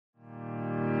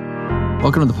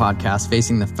Welcome to the podcast,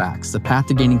 Facing the Facts, the path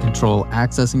to gaining control,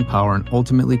 accessing power, and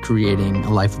ultimately creating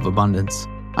a life of abundance.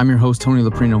 I'm your host, Tony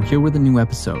Loprino, here with a new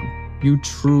episode. You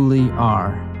truly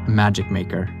are a magic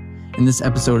maker. And this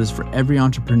episode is for every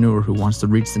entrepreneur who wants to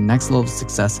reach the next level of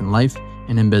success in life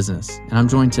and in business. And I'm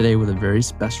joined today with a very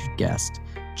special guest,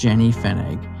 Jenny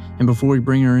Fennig. And before we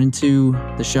bring her into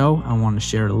the show, I want to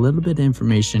share a little bit of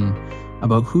information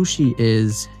about who she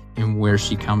is and where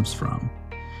she comes from.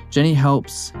 Jenny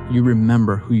helps you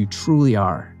remember who you truly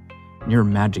are. You're a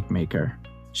magic maker.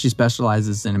 She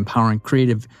specializes in empowering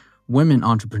creative women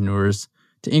entrepreneurs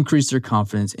to increase their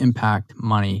confidence, impact,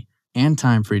 money, and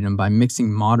time freedom by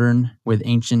mixing modern with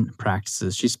ancient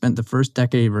practices. She spent the first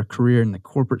decade of her career in the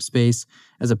corporate space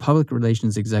as a public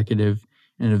relations executive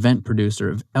and an event producer,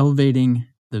 of elevating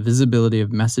the visibility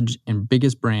of message in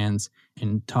biggest brands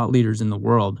and top leaders in the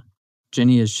world.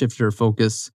 Jenny has shifted her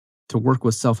focus to work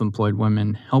with self-employed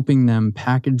women, helping them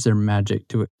package their magic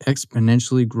to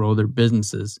exponentially grow their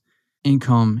businesses,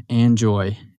 income, and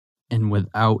joy, and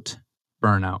without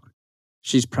burnout.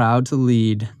 She's proud to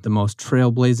lead the most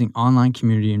trailblazing online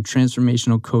community and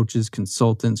transformational coaches,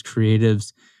 consultants,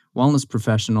 creatives, wellness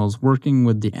professionals, working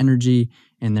with the energy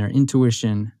and their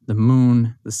intuition, the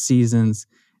moon, the seasons,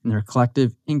 and their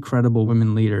collective incredible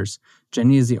women leaders.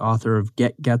 Jenny is the author of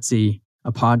Get Gutsy,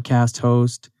 a podcast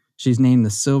host. She's named the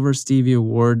Silver Stevie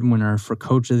Award winner for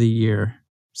Coach of the Year.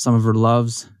 Some of her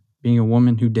loves: being a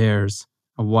woman who dares,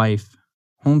 a wife,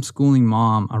 homeschooling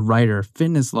mom, a writer,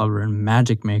 fitness lover, and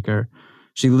magic maker.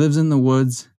 She lives in the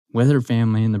woods with her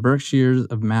family in the Berkshires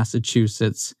of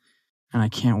Massachusetts. And I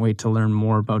can't wait to learn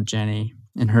more about Jenny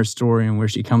and her story and where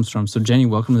she comes from. So Jenny,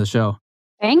 welcome to the show.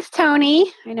 Thanks,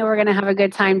 Tony. I know we're going to have a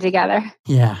good time together.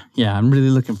 Yeah. I'm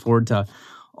really looking forward to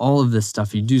all of this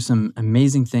stuff. You do some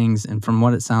amazing things. And from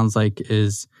what it sounds like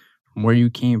is from where you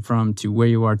came from to where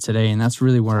you are today. And that's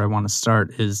really where I want to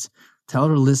start, is tell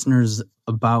our listeners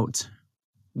about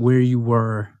where you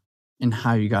were and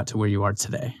how you got to where you are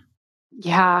today.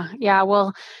 Yeah.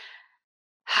 Well,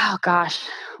 oh gosh,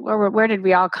 where did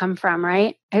we all come from,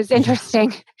 right? It's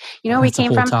interesting. We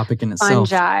came from topic in itself.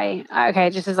 Fungi. Okay,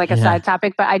 just as like a side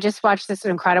topic, but I just watched this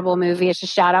incredible movie. It's a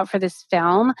shout out for this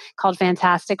film called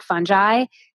Fantastic Fungi.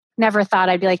 Never thought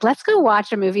I'd be like, let's go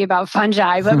watch a movie about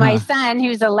fungi. But my son,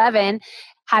 who's 11,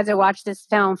 had to watch this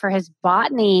film for his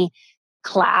botany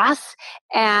class.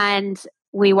 And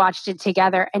we watched it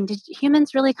together. And did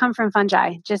humans really come from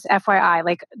fungi? Just FYI,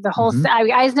 like the whole,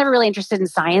 I was never really interested in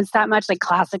science that much, like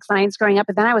classic science growing up.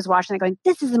 But then I was watching it going,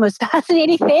 this is the most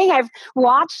fascinating thing I've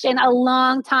watched in a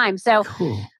long time. So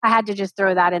cool. I had to just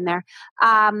throw that in there.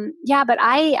 But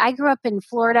I grew up in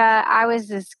Florida. I was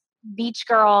this beach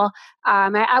girl.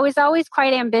 I was always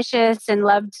quite ambitious and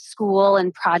loved school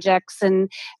and projects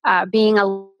and being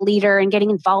a leader and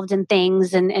getting involved in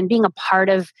things and being a part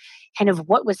of kind of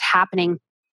what was happening.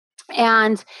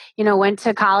 And, went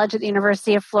to college at the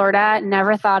University of Florida.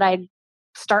 Never thought I'd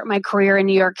start my career in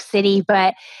New York City.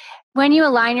 But when you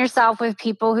align yourself with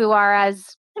people who are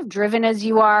as driven as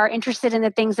you are, interested in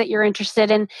the things that you're interested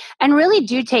in, and really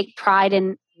do take pride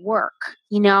in work,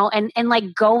 and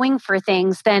like going for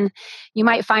things, then you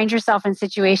might find yourself in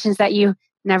situations that you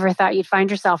never thought you'd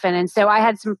find yourself in. And so I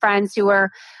had some friends who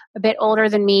were a bit older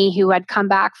than me who had come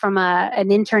back from an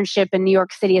internship in New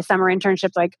York City, a summer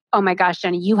internship, like, oh my gosh,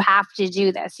 Jenny, you have to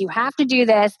do this. You have to do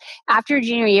this. After your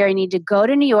junior year, you need to go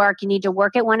to New York. You need to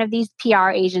work at one of these PR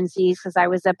agencies, because I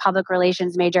was a public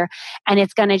relations major, and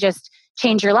it's going to just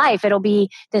change your life. It'll be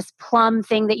this plum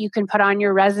thing that you can put on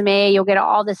your resume. You'll get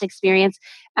all this experience.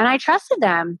 And I trusted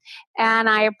them. And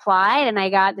I applied and I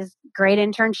got this great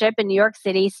internship in New York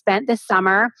City, spent this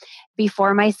summer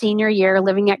before my senior year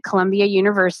living at Columbia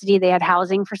University. They had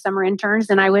housing for summer interns.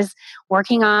 And I was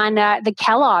working on the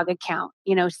Kellogg account,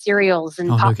 cereals and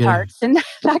Pop-Tarts and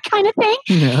that kind of thing.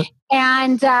 Yeah.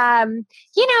 And,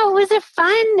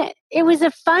 it was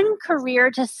a fun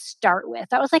career to start with.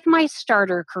 That was like my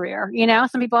starter career.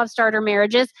 Some people have starter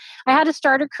marriages. I had a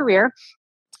starter career.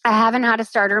 I haven't had a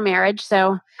starter marriage.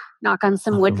 So knock on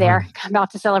some wood there. I'm about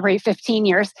to celebrate 15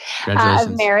 years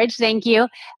of marriage. Thank you.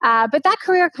 But that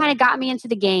career kind of got me into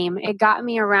the game. It got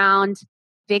me around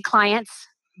big clients,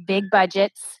 big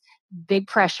budgets, big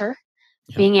pressure,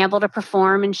 being able to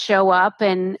perform and show up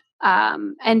and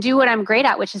do what I'm great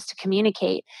at, which is to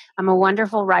communicate. I'm a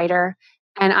wonderful writer.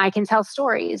 and I can tell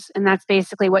stories. And that's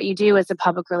basically what you do as a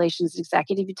public relations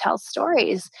executive. You tell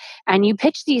stories and you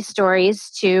pitch these stories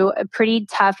to a pretty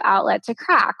tough outlet to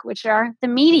crack, which are the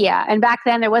media. And back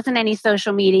then there wasn't any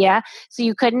social media. So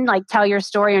you couldn't like tell your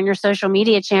story on your social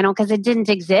media channel because it didn't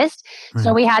exist. Right.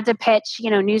 So we had to pitch,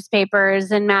 newspapers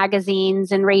and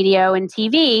magazines and radio and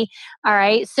TV. All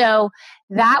right. So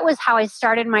that was how I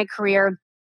started my career.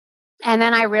 And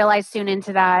then I realized soon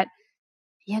into that,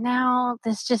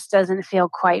 this just doesn't feel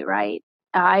quite right.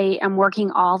 I am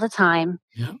working all the time.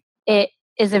 Yeah. It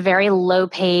is a very low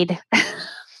paid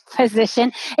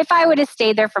position. If I would have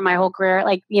stayed there for my whole career,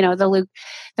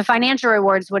 the financial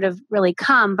rewards would have really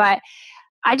come, but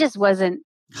I just wasn't.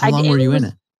 How long were you in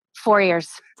it? 4 years.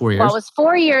 4 years? Well, it was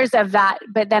 4 years of that,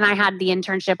 but then I had the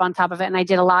internship on top of it, and I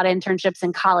did a lot of internships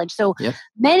in college. So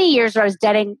many years where I was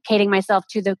dedicating myself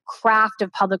to the craft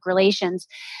of public relations.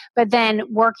 But then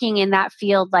working in that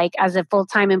field, like as a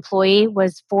full-time employee,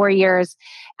 was 4 years.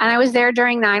 And I was there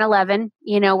during 9/11,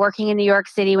 working in New York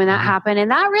City when that happened.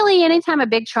 And that really, anytime a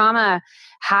big trauma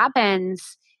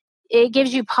happens, it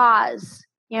gives you pause.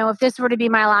 If this were to be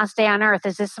my last day on earth,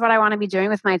 is this what I want to be doing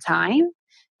with my time?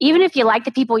 Even if you like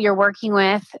the people you're working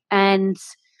with and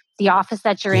the office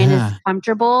that you're in is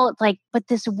comfortable, but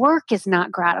this work is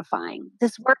not gratifying.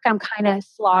 This work I'm kind of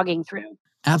slogging through.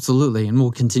 Absolutely. And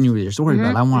we'll continue with your story,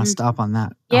 but I want to stop on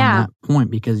that point,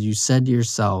 because you said to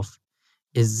yourself,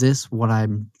 is this what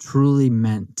I'm truly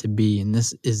meant to be? And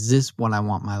is this what I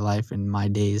want my life and my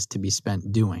days to be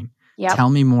spent doing? Yep.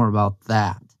 Tell me more about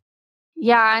that.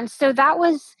 Yeah. And so that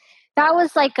was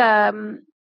like,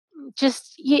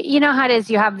 just, you know how it is.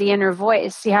 You have the inner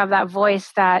voice. You have that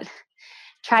voice that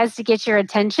tries to get your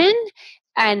attention.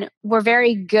 And we're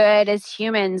very good as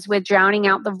humans with drowning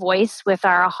out the voice with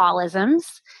our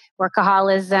aholisms,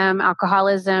 workaholism,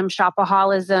 alcoholism,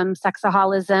 shopaholism,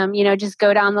 sexaholism, just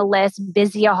go down the list,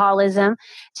 busyaholism,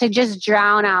 to just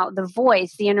drown out the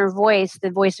voice, the inner voice,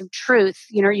 the voice of truth,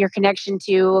 your connection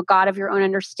to a God of your own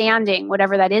understanding,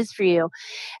 whatever that is for you.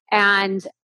 And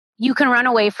you can run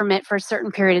away from it for a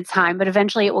certain period of time, but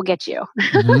eventually it will get you.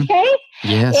 Okay?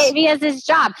 Yes. He has his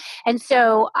job. And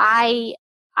so I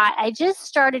just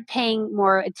started paying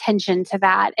more attention to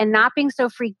that and not being so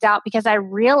freaked out, because I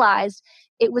realized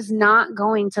it was not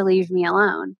going to leave me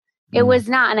alone. It was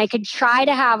not. And I could try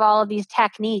to have all of these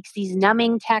techniques, these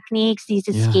numbing techniques, these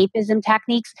escapism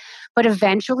techniques, but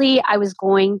eventually I was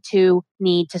going to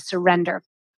need to surrender.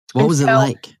 What was it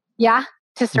like? Yeah.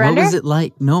 To surrender? What was it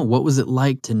like? No, what was it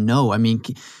like to know? I mean,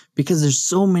 because there's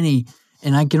so many,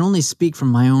 and I can only speak from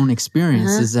my own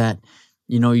experience, is that,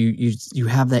 you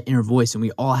have that inner voice, and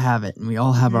we all have it, and we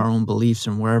all have our own beliefs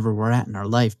from wherever we're at in our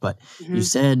life. But you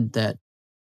said that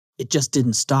it just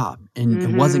didn't stop, and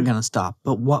it wasn't going to stop.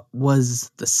 But what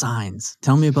was the signs?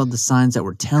 Tell me about the signs that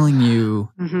were telling you,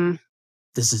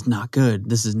 this is not good.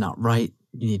 This is not right.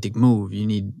 You need to move. You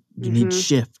need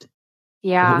shift.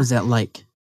 Yeah. What was that like?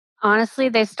 Honestly,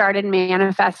 they started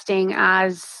manifesting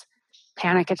as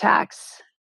panic attacks.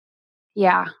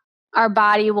 Yeah. Our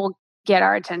body will get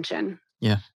our attention.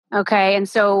 Yeah. Okay. And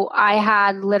so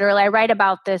I write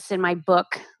about this in my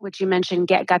book, which you mentioned,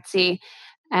 Get Gutsy.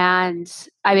 And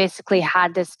I basically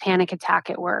had this panic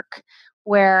attack at work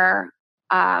where,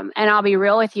 and I'll be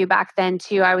real with you, back then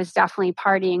too, I was definitely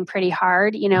partying pretty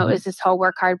hard. It was this whole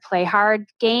work hard, play hard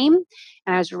game.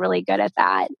 And I was really good at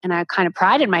that. And I kind of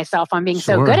prided myself on being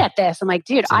so good at this. I'm like,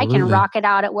 dude, Absolutely. I can rock it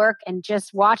out at work, and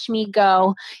just watch me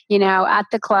go, at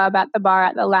the club, at the bar,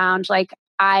 at the lounge. Like,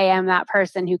 I am that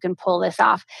person who can pull this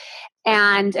off.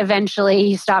 And eventually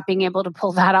you stop being able to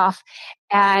pull that off.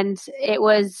 And I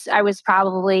was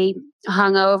probably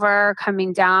hungover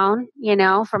coming down,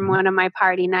 from one of my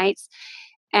party nights.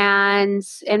 And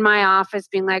in my office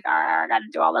being like, I got to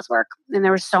do all this work. And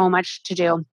there was so much to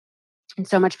do and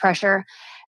so much pressure.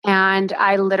 And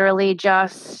I literally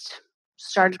just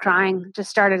started crying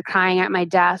at my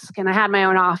desk. And I had my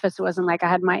own office. It wasn't like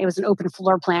it was an open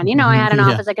floor plan. I had an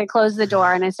office. I could close the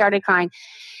door, and I started crying.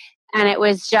 And it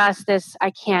was just this,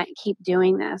 I can't keep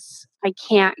doing this. I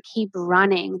can't keep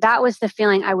running. That was the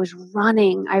feeling. I was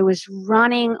running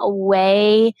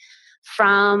away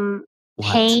from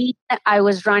pain. I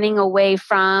was running away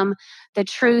from the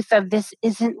truth of, this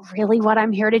isn't really what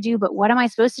I'm here to do, but what am I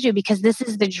supposed to do? Because this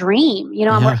is the dream.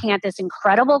 I'm working at this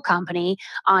incredible company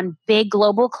on big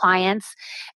global clients,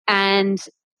 and,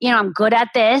 I'm good at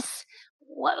this.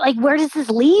 Where does this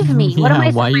leave me? What am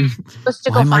I supposed to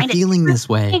go find? Why am I feeling this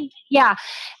way? Yeah.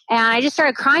 And I just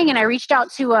started crying, and I reached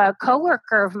out to a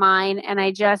coworker of mine, and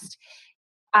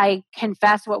I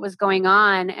confessed what was going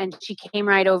on, and she came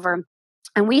right over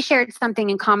And we shared something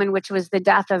in common, which was the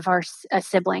death of a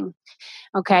sibling.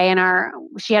 Okay. And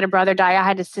she had a brother die. I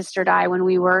had a sister die when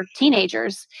we were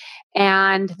teenagers.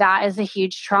 And that is a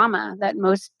huge trauma that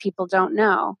most people don't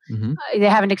know. Mm-hmm. They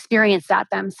haven't experienced that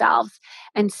themselves.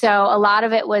 And so a lot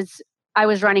of it was, I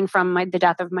was running from the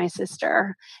death of my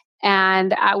sister.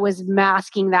 And I was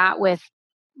masking that with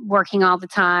working all the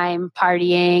time,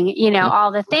 partying,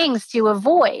 all the things to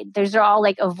avoid. Those are all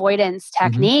like avoidance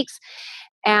techniques.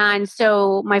 And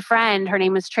so my friend, her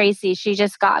name was Tracy, she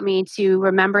just got me to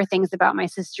remember things about my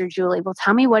sister, Julie. Well,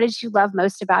 tell me, what did you love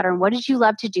most about her? And what did you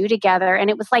love to do together? And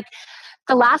it was like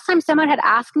the last time someone had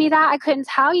asked me that, I couldn't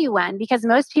tell you when, because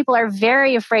most people are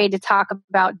very afraid to talk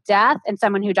about death and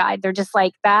someone who died. They're just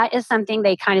like, that is something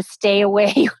they kind of stay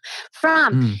away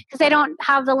from because they don't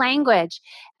have the language.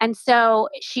 And so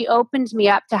she opened me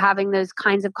up to having those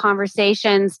kinds of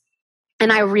conversations.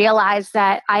 And I realized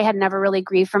that I had never really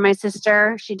grieved for my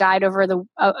sister. She died over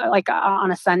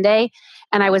on a Sunday,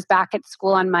 and I was back at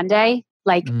school on Monday,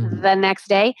 the next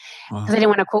day, because I didn't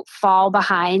want to, quote, fall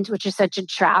behind, which is such a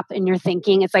trap in your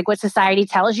thinking. It's like what society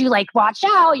tells you, like, watch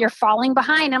out, you're falling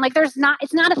behind. I'm like, it's not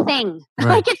a thing. Right.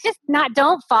 Like, it's just not,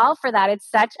 don't fall for that. It's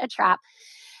such a trap.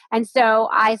 And so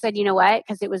I said, you know what?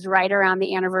 Because it was right around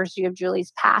the anniversary of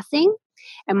Julie's passing.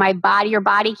 And your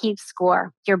body keeps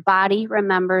score. Your body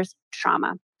remembers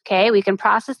trauma. Okay. We can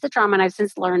process the trauma. And I've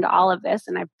since learned all of this,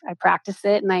 and I practice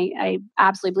it, and I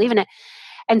absolutely believe in it.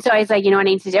 And so I was like, you know what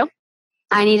I need to do?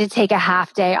 I need to take a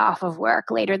half day off of work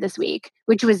later this week,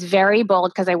 which was very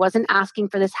bold because I wasn't asking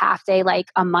for this half day like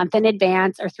a month in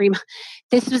advance or 3 months.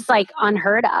 This was like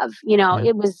unheard of.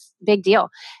 It was a big deal.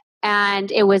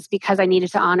 And it was because I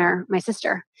needed to honor my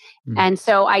sister. And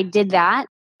so I did that.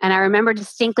 And I remember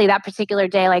distinctly that particular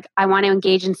day, like, I want to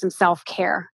engage in some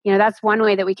self-care. That's one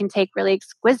way that we can take really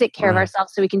exquisite care of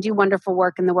ourselves so we can do wonderful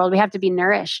work in the world. We have to be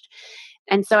nourished.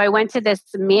 And so I went to this,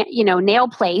 nail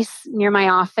place near my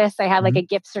office. I had like a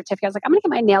gift certificate. I was like, I'm going to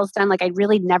get my nails done. Like, I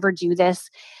really never do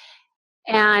this.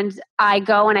 And I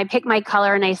go and I pick my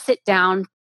color and I sit down.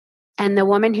 And the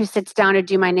woman who sits down to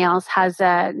do my nails has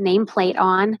a nameplate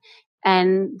on,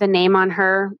 and the name on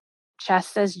her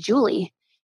chest says Julie.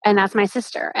 And that's my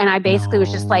sister. And I basically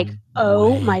was just like,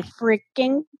 oh my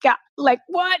freaking God, like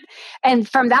what? And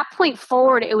from that point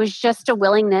forward, it was just a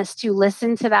willingness to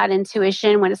listen to that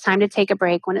intuition when it's time to take a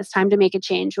break, when it's time to make a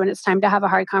change, when it's time to have a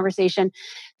hard conversation,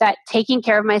 that taking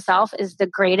care of myself is the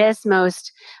greatest,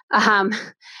 most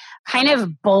kind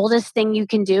of boldest thing you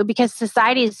can do, because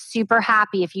society is super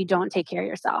happy if you don't take care of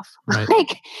yourself. Right.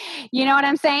 Like, you know what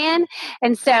I'm saying?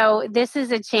 And so this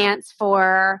is a chance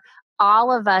for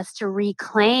all of us to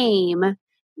reclaim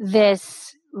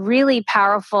this really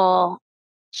powerful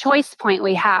choice point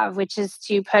we have, which is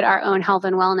to put our own health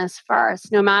and wellness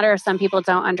first, no matter if some people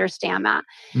don't understand that.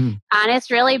 And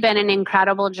it's really been an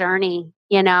incredible journey.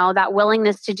 That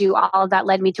willingness to do all of that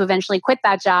led me to eventually quit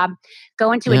that job,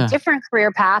 go into a different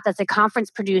career path as a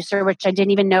conference producer, which I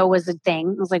didn't even know was a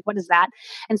thing. I was like, what is that?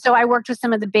 And so I worked with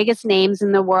some of the biggest names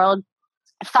in the world,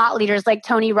 thought leaders like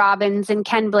Tony Robbins and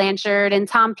Ken Blanchard and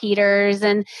Tom Peters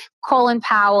and Colin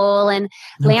Powell and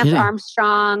Lance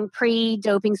Armstrong,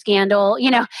 pre-doping scandal,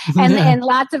 and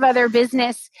lots of other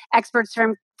business experts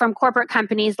from corporate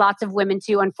companies, lots of women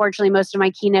too. Unfortunately, most of my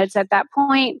keynotes at that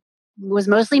point was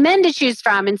mostly men to choose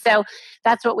from. And so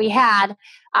that's what we had.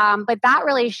 But that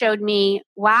really showed me,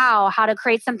 wow, how to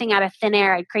create something out of thin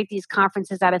air. I'd create these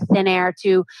conferences out of thin air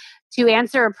to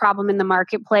answer a problem in the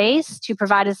marketplace, to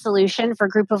provide a solution for a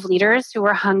group of leaders who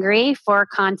were hungry for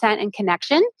content and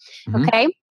connection. Okay.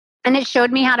 And it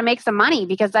showed me how to make some money,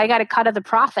 because I got a cut of the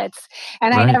profits,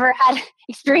 and I never had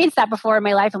experienced that before in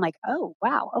my life. I'm like, oh,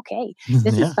 wow. Okay.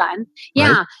 This is fun.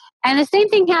 Yeah. Right. And the same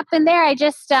thing happened there. I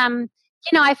just,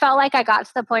 I felt like I got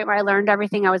to the point where I learned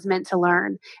everything I was meant to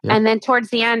learn. Yep. And then towards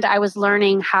the end, I was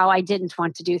learning how I didn't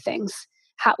want to do things.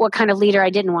 What kind of leader I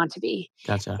didn't want to be.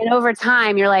 Gotcha. And over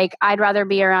time, you're like, I'd rather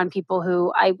be around people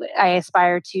who I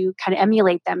aspire to kind of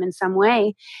emulate them in some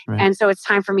way. Right. And so it's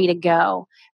time for me to go.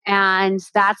 And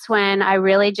that's when I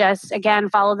really just, again,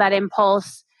 followed that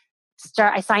impulse.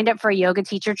 I signed up for a yoga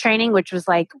teacher training, which was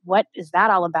like, what is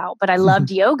that all about? But I loved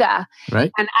yoga.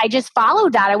 Right. And I just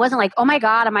followed that. I wasn't like, oh my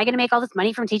God, am I going to make all this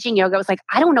money from teaching yoga? It was like,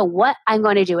 I don't know what I'm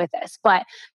going to do with this, but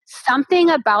something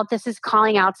about this is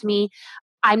calling out to me.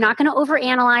 I'm not going to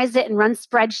overanalyze it and run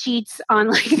spreadsheets on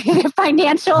like the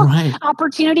financial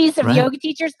opportunities of yoga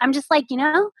teachers. I'm just like,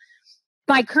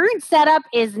 my current setup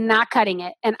is not cutting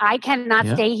it, and I cannot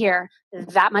stay here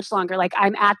that much longer. Like,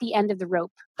 I'm at the end of the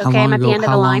rope. Okay, I'm at the end of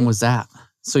the line. How long was that?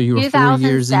 So you were 4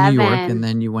 years in New York, and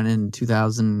then you went in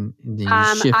 2000, and then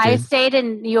you shifted. I stayed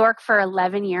in New York for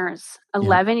 11 years.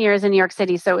 11 years in New York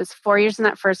City. So it was 4 years in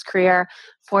that first career,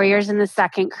 4 years in the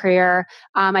second career.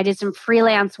 I did some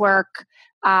freelance work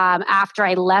after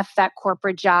I left that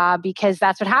corporate job, because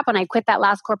that's what happened. I quit that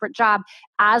last corporate job.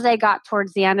 As I got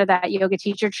towards the end of that yoga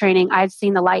teacher training, I'd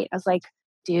seen the light. I was like,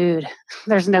 dude,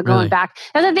 there's no going back.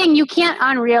 That's the thing. You can't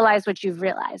unrealize what you've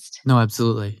realized. No,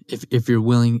 absolutely. If you're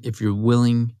willing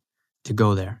to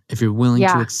go there, if you're willing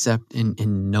to accept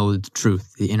and know the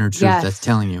truth, the inner truth that's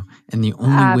telling you. And the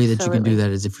only way that you can do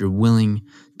that is if you're willing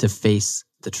to face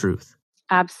the truth.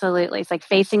 Absolutely. It's like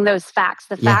facing those facts,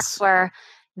 the facts where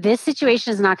this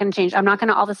situation is not going to change. I'm not going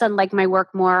to all of a sudden like my work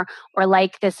more, or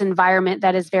like this environment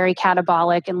that is very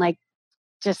catabolic and like,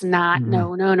 just not,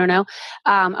 no.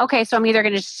 Okay, so I'm either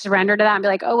going to surrender to that and be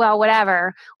like, oh, well,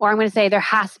 whatever. Or I'm going to say, there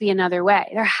has to be another way.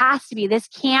 There has to be. This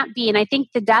can't be. And I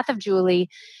think the death of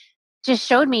Julie just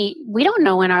showed me, we don't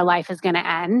know when our life is going to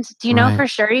end. Do you know for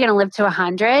sure you're going to live to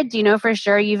 100? Do you know for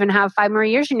sure you even have 5 more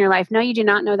years in your life? No, you do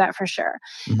not know that for sure.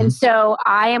 And so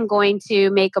I am going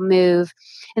to make a move.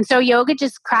 And so yoga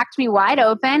just cracked me wide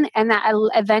open. And that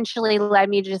eventually led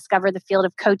me to discover the field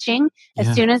of coaching.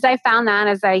 As soon as I found that,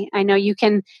 as I know you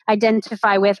can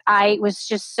identify with, I was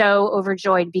just so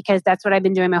overjoyed, because that's what I've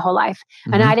been doing my whole life.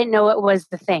 And I didn't know it was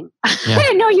the thing. I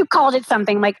didn't know you called it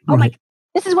something. Like, oh my,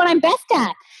 this is what I'm best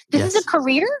at. This is a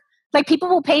career? Like, people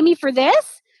will pay me for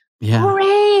this?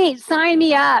 Great. Sign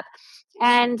me up.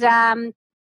 And, and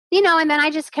then I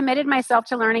just committed myself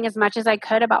to learning as much as I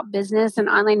could about business and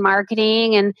online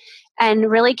marketing, and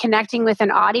really connecting with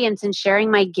an audience and sharing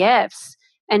my gifts,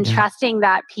 and trusting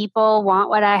that people want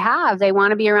what I have. They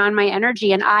want to be around my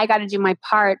energy, and I got to do my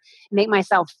part, make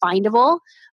myself findable.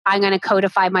 I'm going to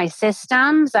codify my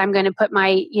systems. I'm going to put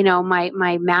my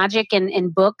magic in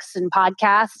books and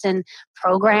podcasts and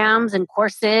programs and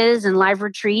courses and live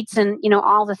retreats and,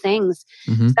 all the things.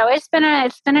 So it's been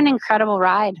an incredible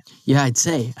ride. Yeah, I'd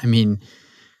say,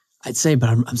 but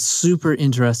I'm super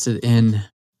interested in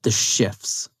the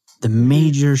shifts, the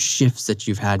major shifts that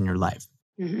you've had in your life.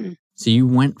 So you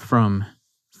went from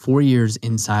 4 years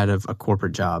inside of a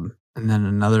corporate job, and then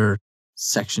another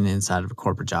section inside of a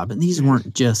corporate job. And these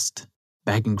weren't just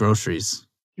bagging groceries.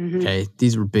 Okay.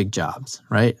 These were big jobs,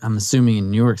 right? I'm assuming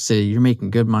in New York City, you're making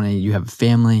good money. You have a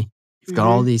family. You've got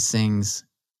all these things.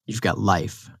 You've got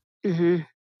life. And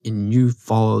you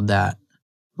followed that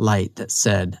light that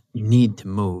said, you need to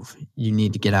move. You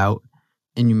need to get out.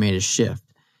 And you made a shift.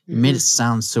 You made it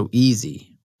sound so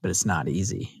easy, but it's not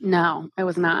easy. No, it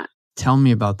was not. Tell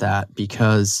me about that,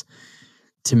 because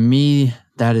to me,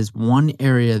 that is one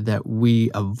area that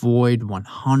we avoid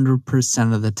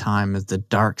 100% of the time, is the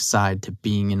dark side to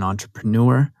being an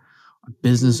entrepreneur, a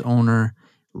business owner,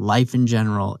 life in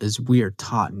general, is we are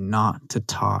taught not to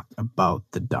talk about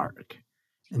the dark.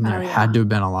 And there had to have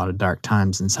been a lot of dark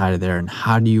times inside of there. And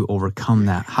how do you overcome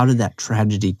that? How did that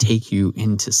tragedy take you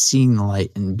into seeing the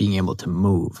light and being able to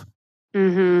move?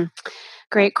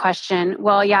 Great question.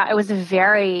 Well, yeah, it was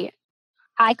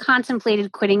I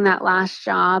contemplated quitting that last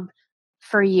job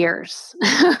for years.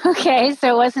 Okay.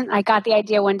 So it wasn't, I got the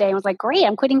idea one day and was like, great,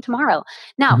 I'm quitting tomorrow.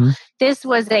 No, this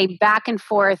was a back and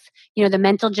forth, the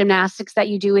mental gymnastics that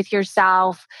you do with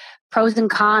yourself, pros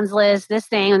and cons list, this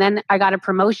thing. And then I got a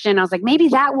promotion. I was like, maybe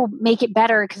that will make it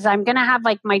better, because I'm going to have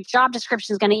my job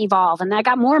description is going to evolve. And I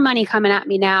got more money coming at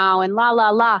me now, and la, la,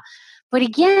 la. But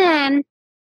again,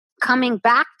 coming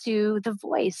back to the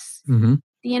voice.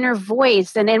 The inner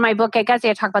voice. And in my book, I guess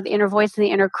I talk about the inner voice and the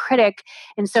inner critic.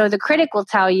 And so the critic will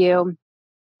tell you,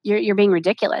 you're being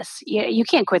ridiculous. You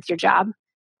can't quit your job.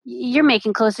 You're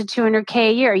making close to $200K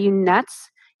a year. Are you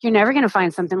nuts? You're never going to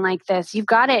find something like this. You've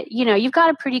got it. You've got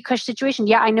a pretty cush situation.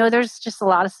 Yeah, I know there's just a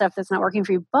lot of stuff that's not working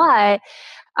for you, but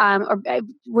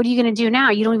what are you going to do now?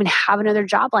 You don't even have another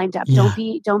job lined up. Don't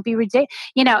be ridiculous.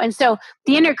 And so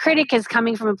the inner critic is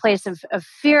coming from a place of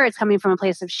fear. It's coming from a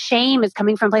place of shame. It's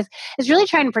coming from a place, it's really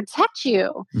trying to protect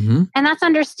you. And that's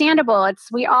understandable.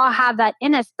 We all have that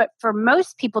in us, but for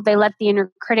most people, they let the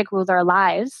inner critic rule their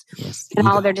lives and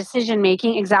all their decision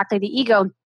making. Exactly, the ego.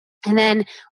 And then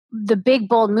the big,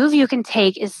 bold move you can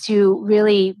take is to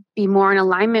really be more in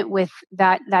alignment with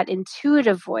that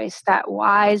intuitive voice, that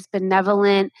wise,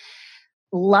 benevolent,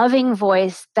 loving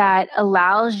voice that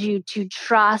allows you to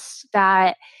trust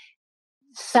that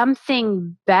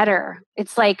something better.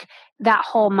 It's like that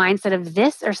whole mindset of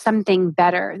this or something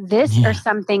better, or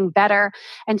something better.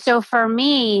 And so for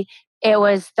me, it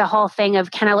was the whole thing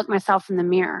of, can I look myself in the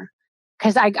mirror?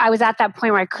 because I was at that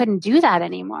point where I couldn't do that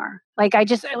anymore. Like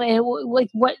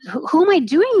who am I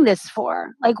doing this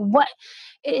for? Like, what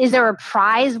is there a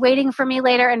prize waiting for me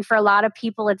later? And for a lot of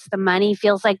people, it's the money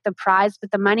feels like the prize, but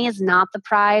the money is not the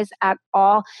prize at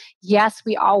all. Yes,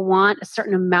 we all want a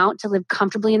certain amount to live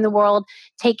comfortably in the world,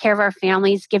 take care of our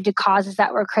families, give to causes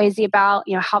that we're crazy about,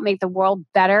 help make the world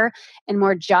better and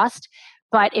more just.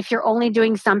 But if you're only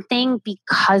doing something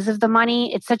because of the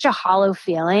money, it's such a hollow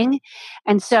feeling.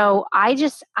 And so I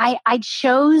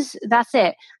chose, that's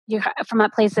it. From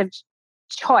that place of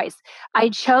choice, I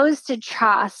chose to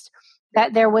trust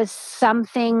that there was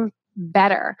something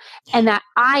better and that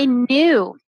I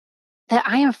knew that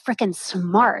I am freaking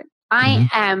smart. I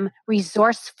am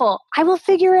resourceful. I will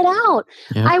figure it out.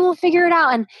 Yep. I will figure it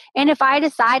out. And if I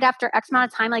decide after X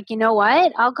amount of time, like, you know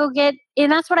what, I'll go get,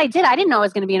 and that's what I did. I didn't know I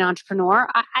was going to be an entrepreneur.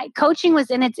 Coaching was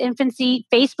in its infancy.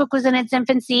 Facebook was in its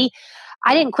infancy.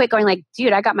 I didn't quit going like,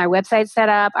 dude, I got my website set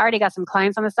up. I already got some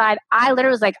clients on the side. I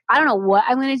literally was like, I don't know what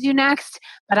I'm going to do next,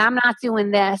 but I'm not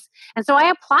doing this. And so I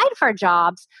applied for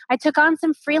jobs. I took on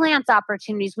some freelance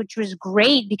opportunities, which was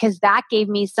great because that gave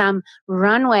me some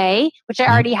runway, which I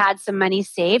already had some money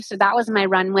saved. So that was my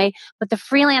runway. But the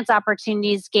freelance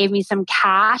opportunities gave me some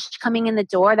cash coming in the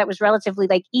door that was relatively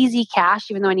like easy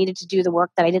cash, even though I needed to do the work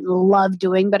that I didn't love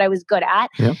doing, but I was good at.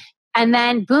 Yep. And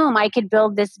then boom, I could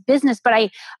build this business.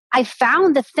 But I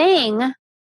found the thing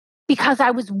because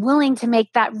I was willing to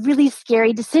make that really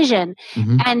scary decision.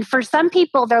 And for some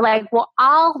people, they're like, well,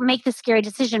 I'll make the scary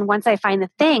decision once I find the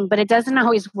thing, but it doesn't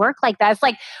always work like that. It's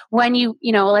like when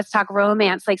let's talk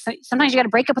romance. Like sometimes you got to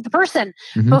break up with the person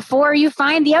before you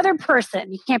find the other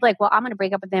person. You can't be like, well, I'm going to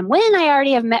break up with them when I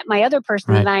already have met my other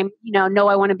person that I'm, know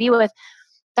I want to be with.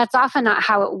 That's often not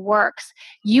how it works.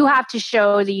 You have to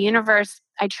show the universe,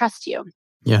 I trust you.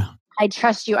 Yeah. I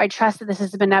trust you. I trust that this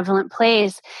is a benevolent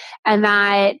place and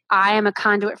that I am a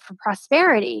conduit for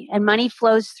prosperity and money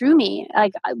flows through me.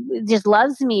 Like it just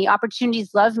loves me.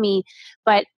 Opportunities love me.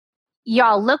 But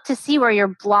y'all look to see where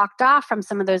you're blocked off from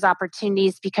some of those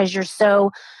opportunities because you're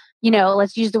so,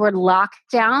 let's use the word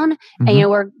lockdown. And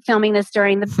we're filming this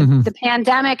during the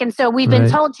pandemic. And so we've been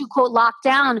told to quote lock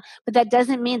down, but that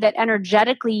doesn't mean that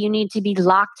energetically you need to be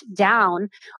locked down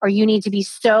or you need to be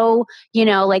so,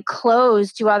 like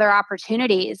closed to other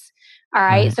opportunities. All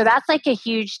right. So that's like a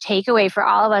huge takeaway for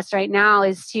all of us right now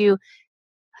is to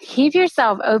keep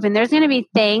yourself open. There's going to be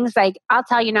things like, I'll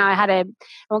tell you now, I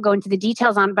won't go into the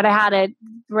details on, but I had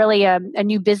a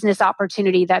new business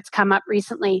opportunity that's come up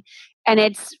recently. And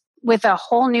it's with a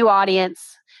whole new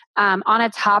audience on a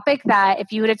topic that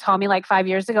if you would have told me like 5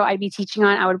 years ago, I'd be teaching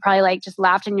on, I would probably like just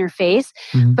laughed in your face.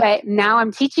 But now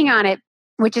I'm teaching on it,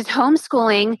 which is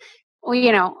homeschooling.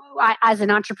 Well, as an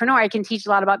entrepreneur, I can teach a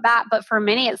lot about that. But for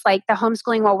many, it's like the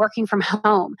homeschooling while working from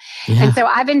home. Yeah. And so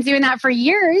I've been doing that for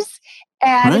years.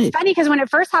 And it's funny because when it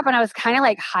first happened, I was kind of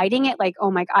like hiding it. Like, oh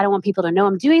my God, I don't want people to know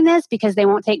I'm doing this because they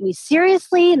won't take me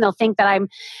seriously. And they'll think that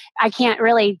I can't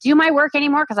really do my work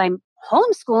anymore because I'm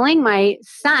homeschooling my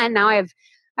son. Now I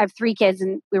have 3 kids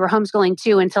and we were homeschooling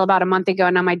 2 until about a month ago.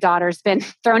 And now my daughter's been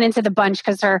thrown into the bunch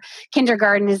because her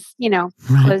kindergarten is,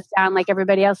 closed down like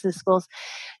everybody else's schools.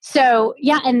 So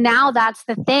yeah. And now that's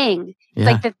the thing. Yeah.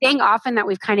 Like the thing often that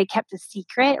we've kind of kept a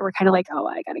secret or we're kind of like, oh,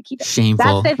 I got to keep it.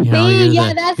 Shameful. That's the thing.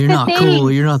 That's the thing.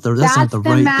 You're not cool. That's not the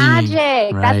right magic.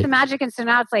 thing. Right. That's the magic. And so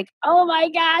now it's like, oh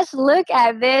my gosh, look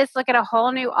at this. Look at a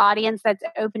whole new audience that's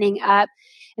opening up.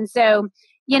 And so,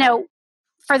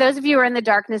 for those of you who are in the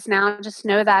darkness now, just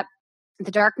know that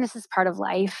the darkness is part of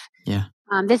life. Yeah.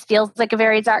 This feels like a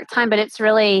very dark time, but it's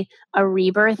really a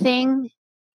rebirthing.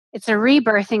 It's a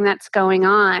rebirthing that's going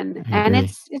on, and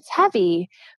it's heavy.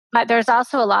 But there's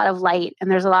also a lot of light, and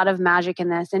there's a lot of magic in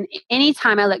this. And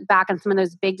anytime I look back on some of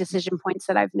those big decision points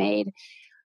that I've made,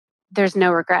 there's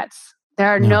no regrets. There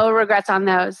are no regrets on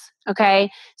those. Okay.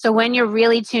 So when you're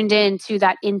really tuned in to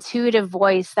that intuitive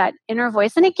voice, that inner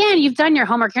voice, and again, you've done your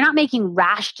homework. You're not making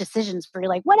rash decisions for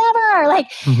like, whatever, like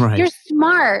you're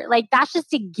smart. Like that's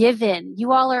just a given.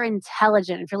 You all are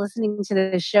intelligent. If you're listening to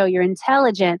the show, you're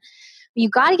intelligent. You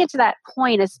got to get to that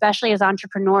point, especially as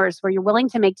entrepreneurs, where you're willing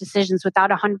to make decisions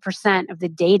without 100% of the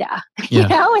data, because you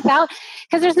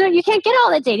can't get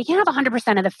all the data. You can't have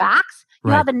 100% of the facts.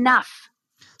 You have enough.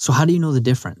 So how do you know the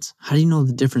difference? How do you know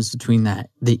the difference between the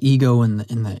ego and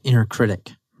the inner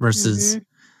critic versus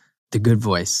the good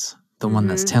voice, the one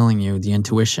that's telling you, the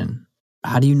intuition?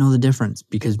 How do you know the difference?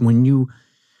 Because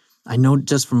I know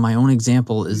just from my own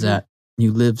example is that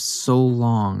you live so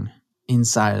long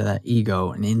inside of that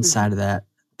ego and inside of that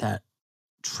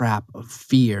trap of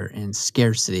fear and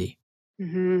scarcity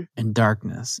and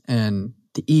darkness. And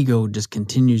the ego just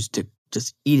continues to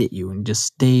just eat at you and just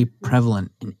stay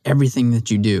prevalent in everything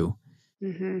that you do,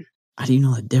 how do you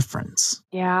know the difference?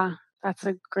 Yeah, that's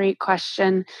a great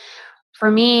question.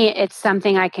 For me, it's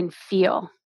something I can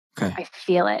feel. Okay. I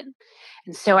feel it.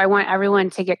 And so I want everyone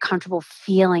to get comfortable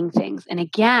feeling things. And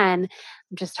again,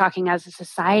 I'm just talking as a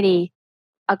society,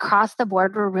 across the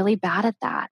board, we're really bad at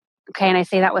that. Okay. And I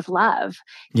say that with love.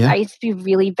 Yeah. I used to be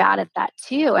really bad at that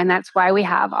too. And that's why we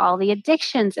have all the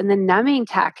addictions and the numbing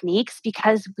techniques,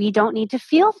 because we don't need to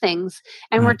feel things.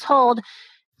 And we're told,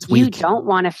 you don't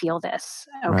want to feel this.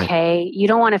 Okay. You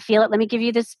don't want to feel it. Let me give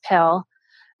you this pill.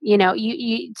 You know,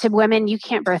 you to women, you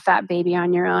can't birth that baby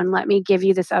on your own. Let me give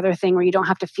you this other thing where you don't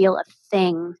have to feel a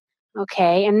thing.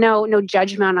 Okay. And no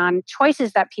judgment on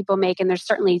choices that people make. And there's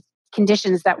certainly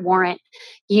conditions that warrant,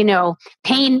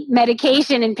 pain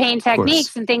medication and pain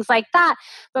techniques and things like that.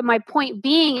 But my point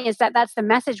being is that that's the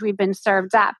message we've been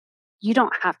served up. You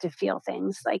don't have to feel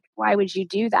things. Like, why would you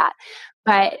do that?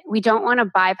 But we don't want to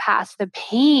bypass the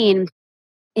pain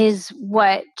is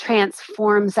what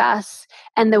transforms us,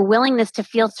 and the willingness to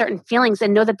feel certain feelings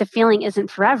and know that the feeling isn't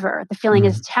forever. The feeling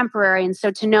is temporary. And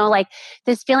so to know like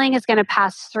this feeling is going to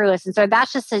pass through us. And so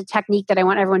that's just a technique that I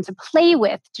want everyone to play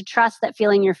with, to trust that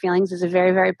feeling your feelings is a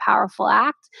very, very powerful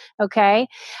act. Okay.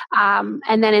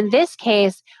 And then in this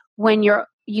case, when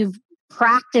you've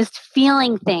practiced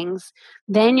feeling things,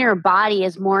 then your body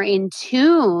is more in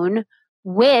tune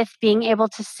with being able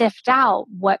to sift out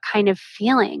what kind of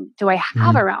feeling do I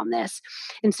have around this.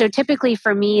 And so typically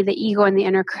for me, the ego and the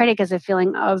inner critic is a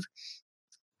feeling of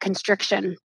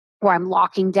constriction, where I'm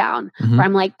locking down, where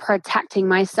I'm like protecting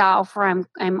myself, where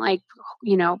I'm like,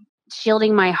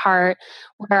 shielding my heart,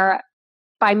 where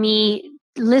by me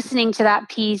listening to that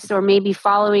piece or maybe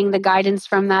following the guidance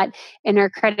from that inner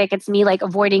critic, it's me like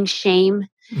avoiding shame,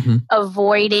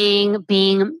 avoiding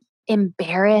being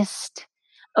embarrassed,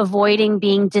 avoiding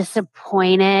being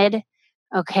disappointed,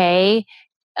 okay?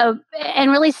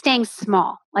 And really staying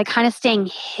small, like kind of staying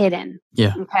hidden.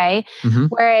 Yeah. Okay.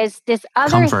 Whereas this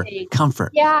other thing.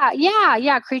 Comfort.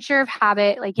 Yeah. Creature of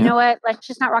habit. Like, you know what? Let's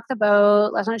just not rock the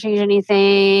boat. Let's not change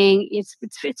anything. It's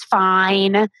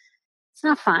fine. It's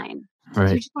not fine. Right.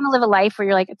 So you just want to live a life where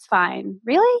you're like, it's fine.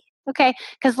 Really? Okay.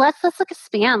 Because let's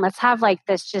expand. Let's have like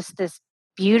this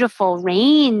beautiful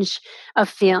range of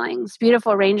feelings,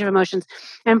 beautiful range of emotions.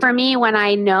 And for me, when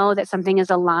I know that something is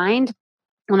aligned,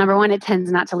 well, number one, it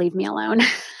tends not to leave me alone.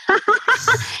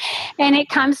 And it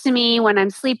comes to me when I'm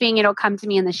sleeping. It'll come to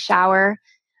me in the shower.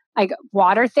 Like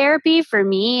water therapy for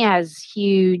me has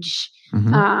huge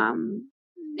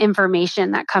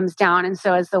information that comes down. And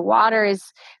so as the water is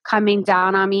coming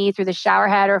down on me through the shower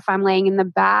head, or if I'm laying in the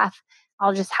bath,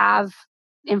 I'll just have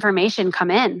information come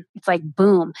in. It's like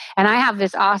boom. And I have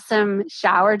this awesome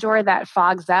shower door that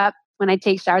fogs up when I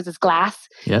take showers. It's glass,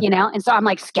 and so I'm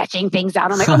like sketching things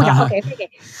out. I'm like, oh my God,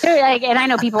 okay. So like, and I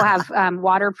know people have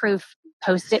waterproof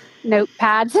Post-it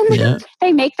notepads, and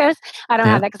they make those. I don't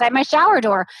have that because I have my shower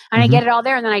door, and I get it all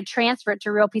there, and then I transfer it to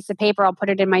a real piece of paper. I'll put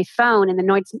it in my phone in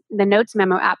the notes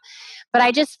memo app. But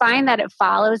I just find that it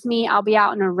follows me. I'll be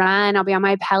out on a run, I'll be on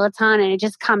my Peloton, and it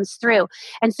just comes through.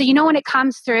 And so when it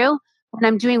comes through, when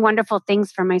I'm doing wonderful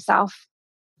things for myself.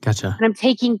 Gotcha. And I'm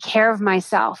taking care of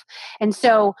myself. And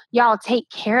so y'all take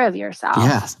care of yourself.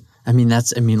 Yeah.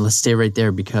 Let's stay right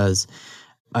there, because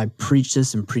I preach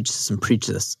this and preach this and preach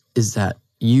this, is that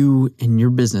you in your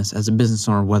business as a business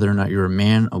owner, whether or not you're a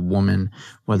man, a woman,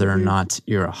 whether or not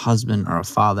you're a husband or a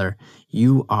father,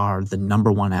 you are the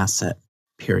number one asset,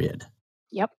 period.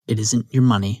 Yep. It isn't your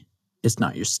money. It's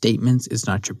not your statements. It's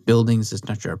not your buildings. It's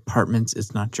not your apartments.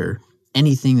 It's not your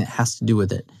anything that has to do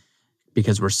with it.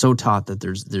 Because we're so taught that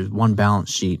there's one balance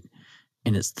sheet,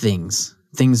 and it's things.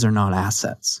 Things are not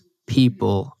assets.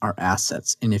 People are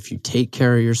assets. And if you take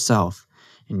care of yourself,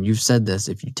 and you've said this,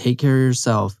 if you take care of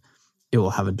yourself, it will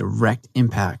have a direct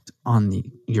impact on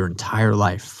your entire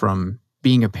life, from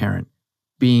being a parent,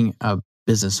 being a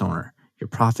business owner. Your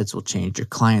profits will change. Your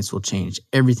clients will change.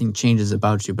 Everything changes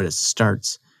about you, but it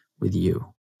starts with you.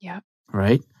 Yep.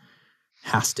 Right?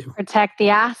 Has to. Protect the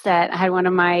asset. I had one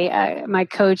of my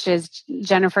coaches,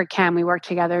 Jennifer Kem. We worked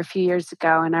together a few years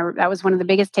ago, and that was one of the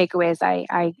biggest takeaways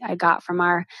I got from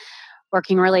our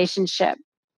working relationship.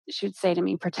 She would say to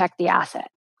me, protect the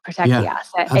asset. Protect the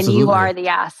asset. Absolutely. And you are the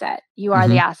asset. You are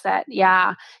the asset.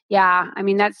 Yeah. I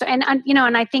mean, that's, and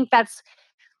I think that's,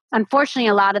 unfortunately,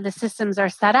 a lot of the systems are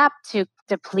set up to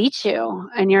deplete you,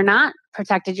 and you're not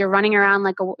protected. You're running around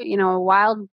like a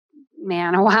wild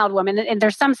man, a wild woman. And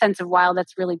there's some sense of wild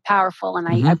that's really powerful. And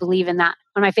I believe in that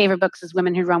One of my favorite books is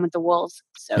Women Who Run with the Wolves.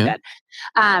 So good.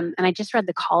 And I just read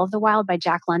The Call of the Wild by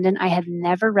Jack London. I had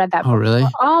never read that book. Oh, really?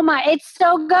 Before. Oh my, it's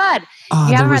so good. If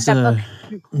you haven't read that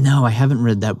book. No, I haven't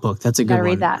read that book. That's a good one.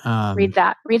 Read that. Read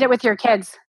that. Read it with your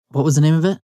kids. What was the name of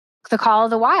it? The Call of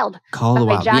the Wild. Call of the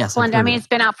Wild. Jack London. I mean, it's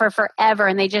been out for forever,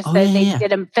 and they just they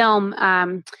did a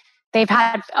film. They've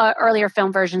had earlier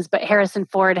film versions, but Harrison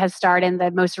Ford has starred in the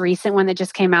most recent one that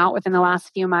just came out within the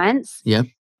last few months. Yep.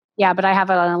 Yeah, but I have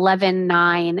an 11,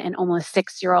 9, and almost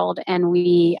 6-year-old, and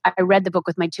I read the book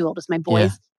with my 2 oldest. My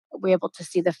boys were able to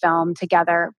see the film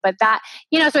together. But that,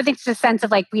 so I think it's a sense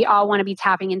of like we all want to be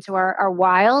tapping into our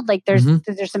wild. Like there's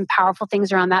some powerful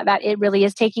things around that it really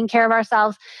is taking care of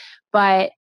ourselves.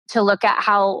 But to look at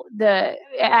how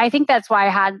I think that's why I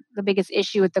had the biggest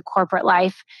issue with the corporate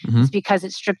life is because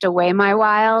it stripped away my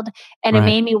wild, and it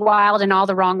made me wild in all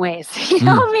the wrong ways. It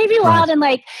made me wild and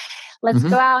like, let's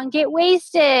go out and get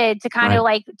wasted to kind of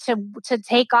like to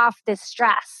take off this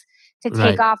stress, to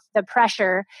take off the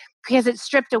pressure, because it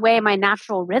stripped away my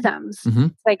natural rhythms.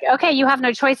 It's like, okay, you have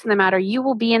no choice in the matter. You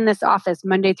will be in this office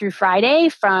Monday through Friday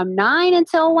from 9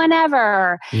 until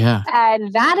whenever. Yeah.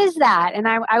 And that is that. And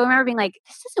I remember being like,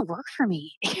 this doesn't work for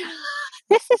me.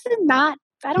 This is not,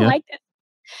 I don't like this.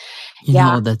 You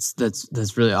know,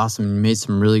 that's really awesome. You made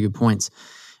some really good points.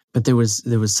 But there was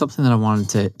something that I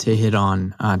wanted to hit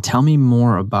on. Tell me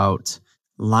more about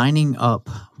lining up.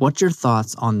 What's your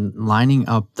thoughts on lining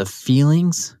up the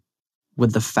feelings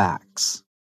with the facts?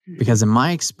 Because in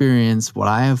my experience, what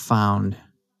I have found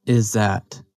is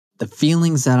that the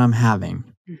feelings that I'm having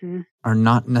are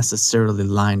not necessarily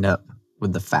lined up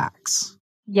with the facts.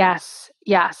 Yes.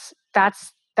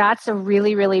 That's a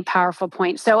really, really powerful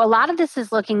point. So a lot of this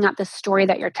is looking at the story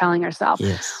that you're telling yourself.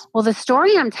 Yes. Well, the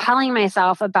story I'm telling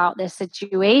myself about this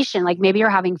situation, like maybe you're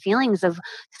having feelings of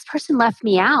this person left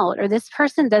me out, or this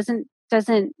person doesn't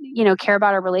care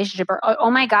about our relationship, or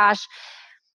oh my gosh,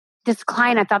 this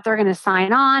client, I thought they were going to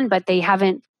sign on, but they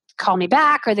haven't called me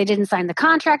back, or they didn't sign the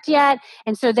contract yet.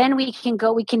 And so then we can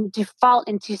default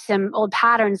into some old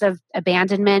patterns of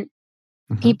abandonment,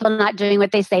 people not doing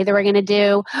what they say they were going to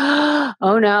do.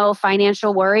 Oh no,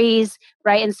 financial worries,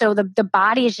 right? And so the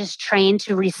body is just trained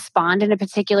to respond in a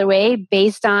particular way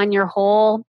based on your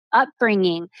whole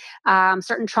upbringing,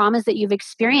 certain traumas that you've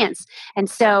experienced. And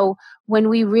so when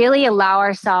we really allow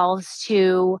ourselves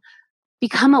to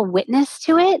become a witness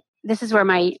to it, this is where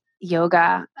my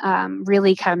yoga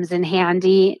really comes in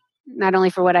handy, not only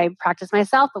for what I practice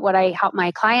myself, but what I help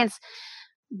my clients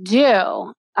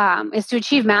do. Is to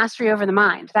achieve mastery over the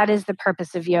mind. That is the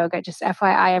purpose of yoga. Just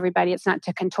FYI, everybody, it's not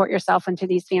to contort yourself into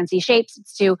these fancy shapes.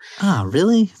 It's to...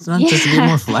 really? It's not just to be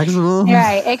more flexible?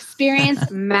 Right.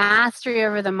 Experience mastery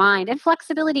over the mind and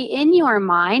flexibility in your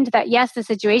mind that, yes, the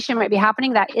situation might be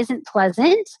happening that isn't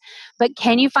pleasant, but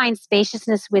can you find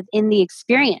spaciousness within the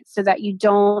experience so that you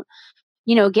don't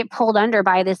get pulled under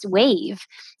by this wave?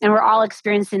 And we're all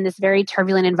experiencing this very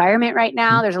turbulent environment right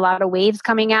now. There's a lot of waves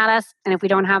coming at us. And if we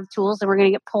don't have tools, then we're going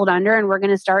to get pulled under, and we're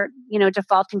going to start,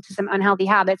 defaulting to some unhealthy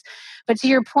habits. But to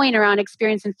your point around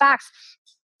experience and facts,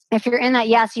 if you're in that,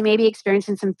 yes, you may be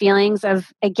experiencing some feelings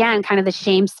of, again, kind of the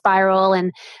shame spiral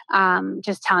and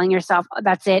just telling yourself, oh,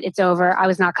 that's it, it's over. I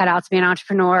was not cut out to be an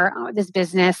entrepreneur. Oh, this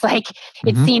business, like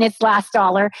it's seen its last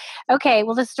dollar. Okay,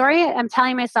 well, the story I'm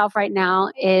telling myself right now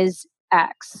is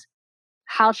X.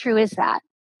 How true is that?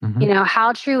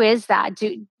 How true is that?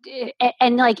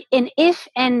 If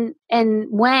and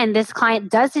when this client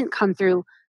doesn't come through,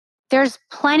 there's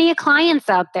plenty of clients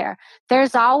out there.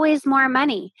 There's always more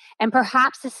money. And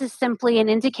perhaps this is simply an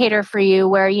indicator for you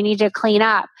where you need to clean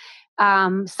up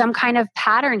some kind of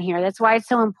pattern here. That's why it's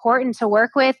so important to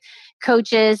work with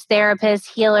coaches,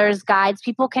 therapists, healers, guides.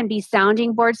 People can be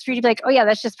sounding boards for you to be like, oh yeah,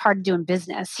 that's just part of doing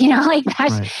business.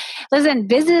 Listen,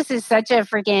 business is such a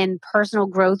freaking personal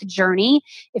growth journey.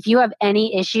 If you have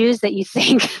any issues that you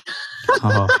think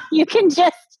you can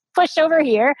just push over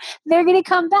here, they're going to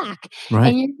come back. Right.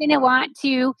 And you're going to want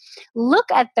to look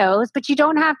at those, but you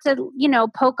don't have to,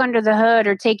 poke under the hood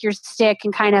or take your stick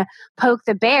and kind of poke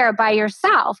the bear by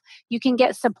yourself. You can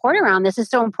get support around this. It's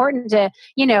so important to,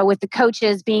 with the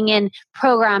coaches, being in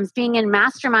programs, being in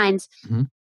masterminds.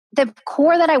 The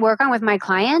core that I work on with my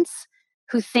clients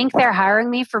who think they're hiring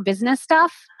me for business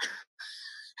stuff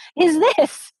is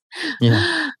this.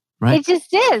 Yeah. Right. It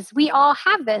just is. We all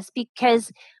have this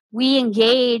because we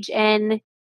engage in,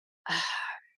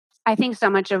 I think so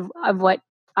much of what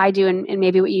I do and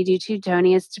maybe what you do too,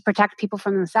 Tony, is to protect people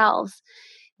from themselves.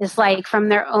 It's like from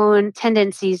their own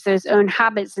tendencies, those own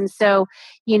habits. And so,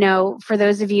 for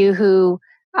those of you who,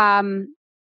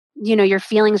 your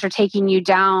feelings are taking you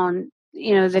down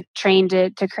the train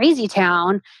to Crazy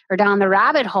Town or down the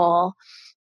rabbit hole,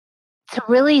 to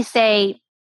really say,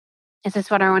 is this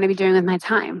what I want to be doing with my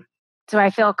time? Do I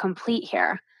feel complete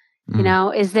here?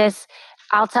 Is this,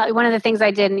 I'll tell you, one of the things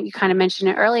I did, and you kind of mentioned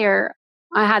it earlier,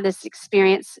 I had this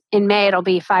experience in May, it'll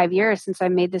be 5 years since I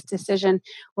made this decision,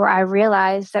 where I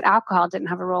realized that alcohol didn't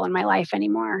have a role in my life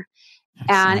anymore.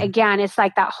 Excellent. And again, it's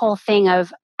like that whole thing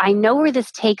of, I know where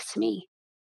this takes me.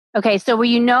 Okay, so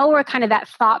where kind of that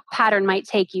thought pattern might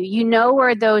take you. You know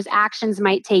where those actions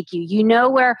might take you. You know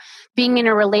where being in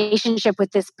a relationship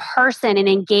with this person and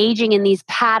engaging in these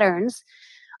patterns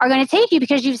are going to take you,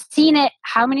 because you've seen it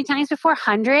how many times before?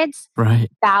 Hundreds? Right.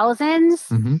 Thousands?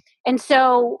 Mm-hmm. And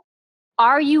so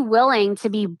are you willing to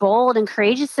be bold and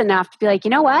courageous enough to be like, you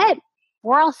know what?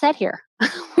 We're all set here.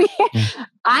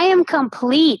 I am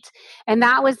complete. And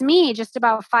that was me just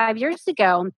about 5 years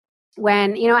ago,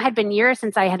 when, it had been years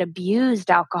since I had abused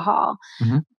alcohol.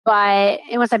 Mm-hmm. But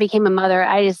once I became a mother,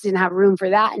 I just didn't have room for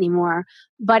that anymore.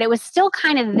 But it was still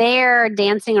kind of there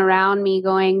dancing around me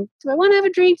going, do I want to have a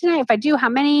drink tonight? If I do, how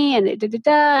many? And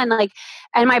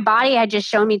and my body had just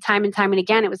shown me time and time and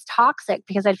again, it was toxic,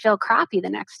 because I'd feel crappy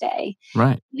the next day.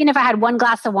 Right. Even if I had one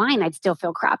glass of wine, I'd still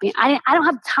feel crappy. I don't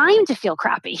have time to feel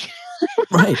crappy.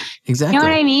 Right. Exactly. You know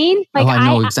what I mean? I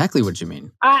know exactly what you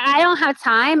mean. I don't have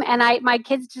time, and my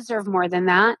kids deserve more than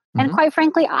that. Mm-hmm. And quite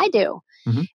frankly, I do.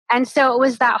 Mm-hmm. And so it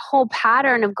was that whole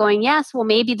pattern of going, yes, well,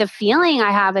 maybe the feeling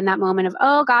I have in that moment of,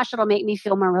 oh gosh, it'll make me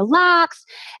feel more relaxed.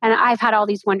 And I've had all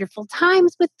these wonderful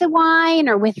times with the wine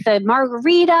or with the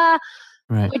margarita.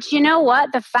 Right. Which, you know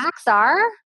what? The facts are,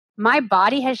 my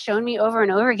body has shown me over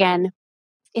and over again,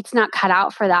 it's not cut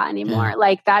out for that anymore. Yeah.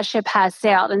 Like, that ship has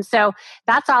sailed. And so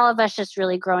that's all of us just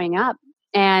really growing up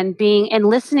and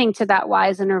listening to that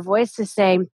wise inner voice to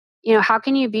say, how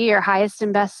can you be your highest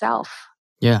and best self?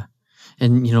 Yeah.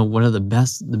 And one of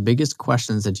the biggest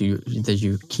questions that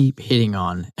you keep hitting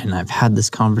on, and I've had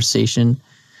this conversation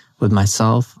with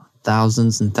myself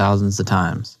thousands and thousands of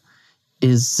times,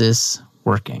 is this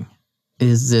working?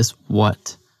 Is this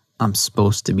what I'm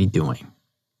supposed to be doing?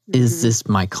 Mm-hmm. Is this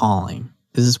my calling?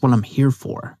 Is this what I'm here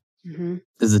for? Mm-hmm.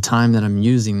 Is the time that I'm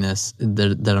using this,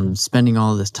 that I'm spending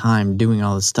all this time doing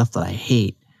all this stuff that I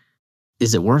hate,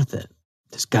 is it worth it?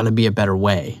 There's got to be a better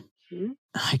way. Mm-hmm.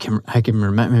 I can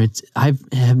remember. I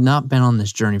have not been on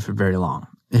this journey for very long.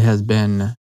 It has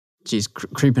been,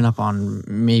 creeping up on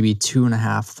maybe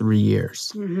 2.5, 3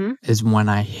 years. Mm-hmm. Is when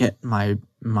I hit my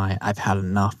I've had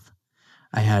enough.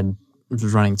 I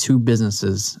was running 2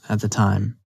 businesses at the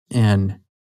time, and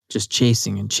just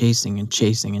chasing and chasing and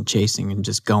chasing and chasing and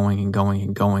just going and going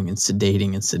and going and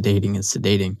sedating and sedating and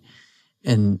sedating.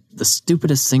 And the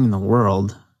stupidest thing in the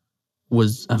world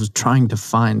was, I was trying to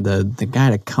find the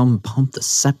guy to come pump the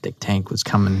septic tank was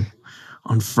coming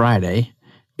on Friday.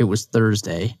 It was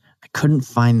Thursday. I couldn't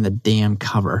find the damn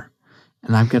cover.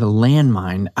 And I've got a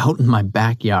landmine out in my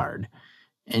backyard.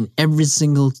 And every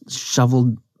single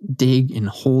shovel, dig, and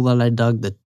hole that I dug,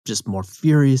 the just more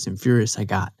furious and furious I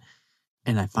got.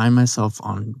 And I find myself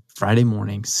on Friday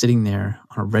morning sitting there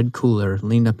on a red cooler,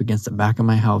 leaned up against the back of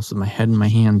my house with my head in my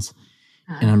hands.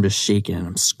 And I'm just shaking and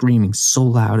I'm screaming so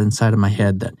loud inside of my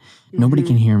head that nobody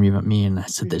can hear me but me. And I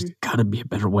said, there's got to be a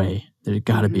better way. There's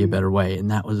got to be a better way.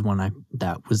 And that was when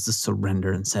that was the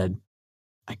surrender, and said,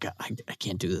 I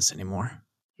can't do this anymore.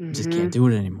 I just can't do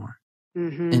it anymore.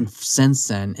 Mm-hmm. And since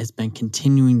then, it's been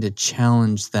continuing to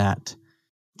challenge those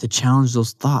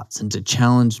thoughts, and to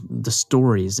challenge the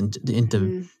stories, and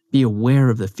to be aware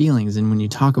of the feelings. And when you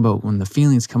talk about when the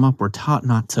feelings come up, we're taught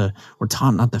not to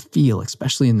feel,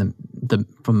 especially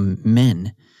from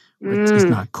men. It's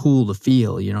not cool to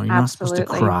feel, you're not supposed to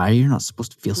cry. You're not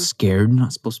supposed to feel scared. You're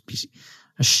not supposed to be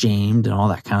ashamed and all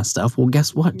that kind of stuff. Well,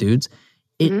 guess what, dudes?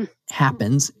 It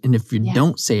happens. And if you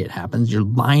don't say it happens, you're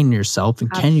lying to yourself. And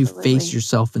can you face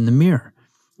yourself in the mirror?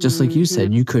 Just like you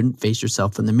said, you couldn't face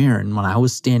yourself in the mirror. And when I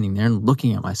was standing there and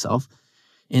looking at myself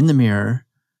in the mirror,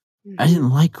 I didn't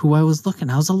like who I was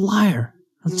looking. I was a liar.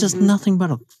 I was just nothing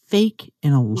but a fake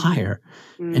and a liar.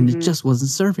 And it just wasn't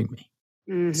serving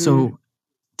me. So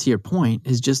to your point,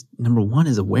 is just number one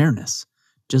is awareness.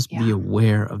 Just be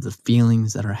aware of the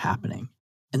feelings that are happening.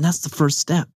 And that's the first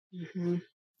step.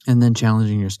 And then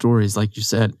challenging your stories, like you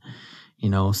said,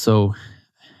 so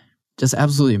just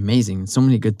absolutely amazing. So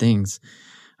many good things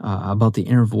about the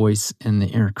inner voice and the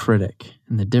inner critic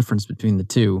and the difference between the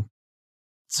two.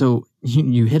 So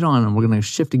you hit on, and we're going to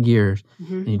shift a gear,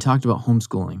 and you talked about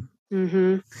homeschooling.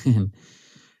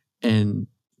 And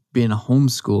being a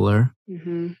homeschooler,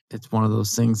 it's one of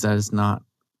those things that is not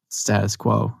status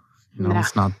quo.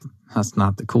 That's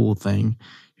not the cool thing.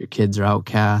 your kids are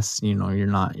outcasts,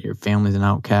 your family's an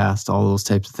outcast, all those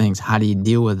types of things. How do you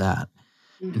deal with that?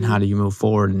 And how do you move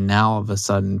forward? And now all of a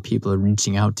sudden people are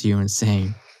reaching out to you and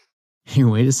saying, hey,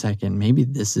 wait a second, maybe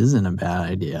this isn't a bad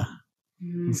idea.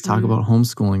 Let's talk about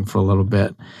homeschooling for a little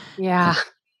bit. Yeah.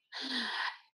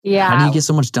 Yeah. How do you get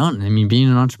so much done? I mean, being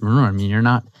an entrepreneur, I mean,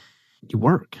 you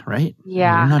work, right?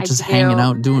 Yeah. You're not just hanging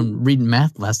out reading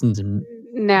math lessons and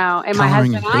no, and my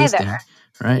husband either.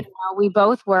 Right. We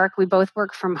both work. We both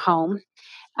work from home,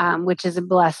 which is a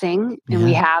blessing, and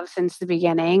we have since the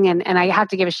beginning. And I have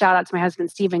to give a shout out to my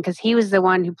husband, Stephen, because he was the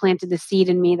one who planted the seed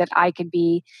in me that I could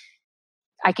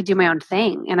do my own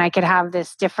thing and I could have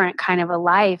this different kind of a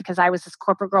life, because I was this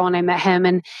corporate girl and I met him,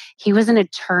 and he was an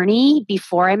attorney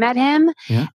before I met him,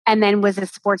 and then was a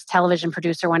sports television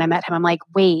producer when I met him. I'm like,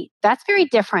 wait, that's very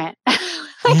different.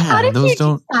 How did you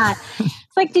do that?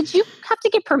 It's like, did you have to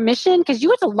get permission? Because you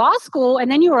went to law school and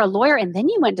then you were a lawyer and then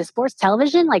you went to sports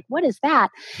television. Like, what is that?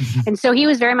 And so he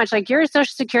was very much like, you're a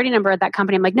social security number at that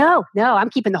company. I'm like, no, I'm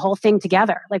keeping the whole thing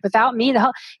together. Like, without me,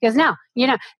 he goes, no,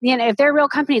 if they're a real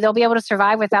company, they'll be able to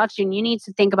survive without you. And you need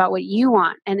to think about what you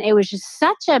want. And it was just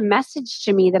such a message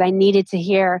to me that I needed to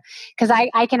hear, because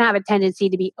I can have a tendency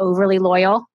to be overly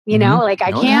loyal. I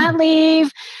can't leave.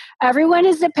 Everyone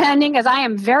is depending, as I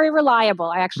am very reliable.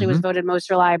 I actually was voted most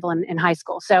reliable in high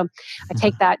school. So I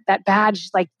take that badge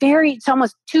it's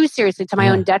almost too seriously, to my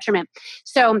own detriment.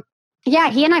 So he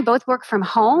and I both work from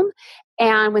home.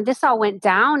 And when this all went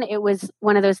down, it was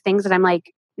one of those things that I'm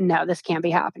like, no, this can't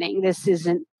be happening. This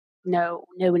isn't, no.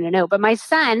 But my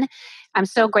son, I'm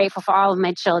so grateful for all of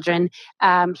my children.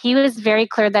 He was very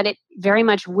clear that it very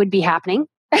much would be happening.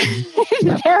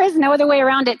 There is no other way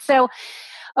around it. So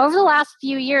over the last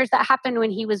few years, that happened when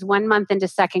he was 1 month into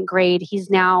second grade. He's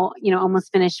now,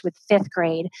 almost finished with fifth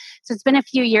grade. So it's been a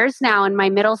few years now. And my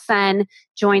middle son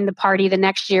joined the party the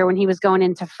next year when he was going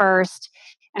into first.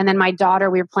 And then my daughter,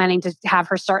 we were planning to have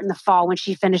her start in the fall when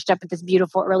she finished up at this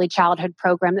beautiful early childhood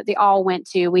program that they all went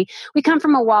to. We come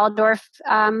from a Waldorf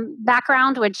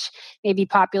background, which may be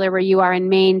popular where you are in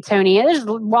Maine, Tony. There's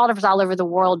Waldorfs all over the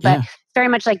world, but very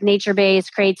much like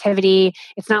nature-based creativity.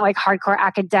 It's not like hardcore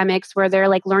academics where they're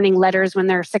like learning letters when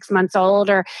they're 6 months old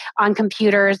or on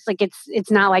computers. Like it's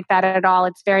not like that at all.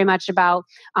 It's very much about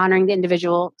honoring the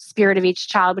individual spirit of each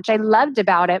child, which I loved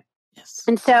about it. Yes.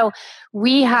 And so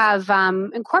we have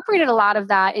incorporated a lot of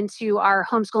that into our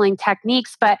homeschooling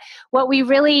techniques. But what we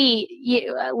really,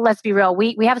 let's be real,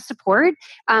 we have support.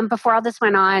 Before all this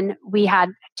went on, we had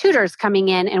tutors coming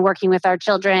in and working with our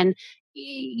children,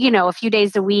 a few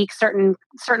days a week, certain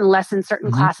lessons,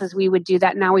 certain classes, we would do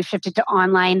that. Now we've shifted to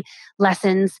online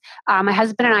lessons. My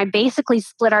husband and I basically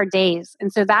split our days.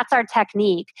 And so that's our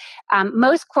technique.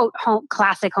 Most quote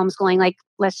classic homeschooling, like,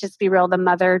 let's just be real, the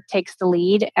mother takes the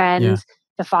lead and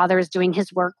the father is doing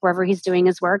his work wherever he's doing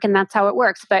his work. And that's how it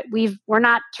works. But we're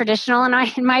not traditional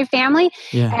in my family.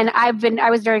 Yeah. And I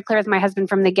was very clear with my husband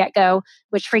from the get-go,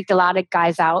 which freaked a lot of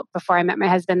guys out before I met my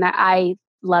husband, that I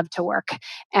love to work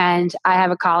and I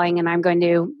have a calling and I'm going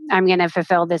to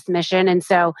fulfill this mission. And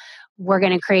so we're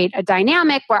going to create a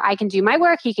dynamic where I can do my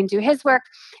work, he can do his work,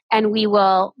 and we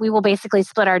will basically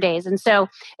split our days. And so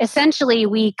essentially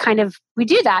we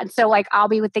do that. And so like I'll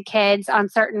be with the kids on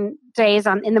certain days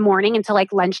in the morning until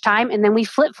like lunchtime, and then we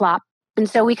flip-flop. And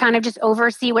so we kind of just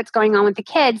oversee what's going on with the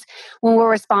kids when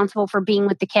we're responsible for being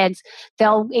with the kids.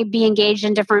 They'll be engaged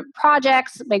in different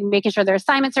projects, like making sure their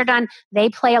assignments are done. They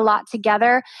play a lot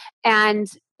together.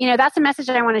 And, that's a message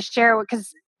that I want to share,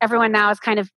 because everyone now has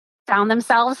kind of found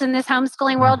themselves in this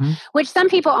homeschooling world, which some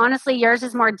people, honestly, yours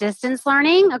is more distance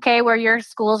learning, okay, where your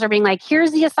schools are being like,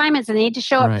 here's the assignments and they need to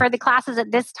show up for the classes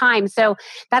at this time. So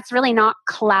that's really not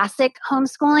classic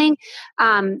homeschooling,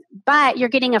 but you're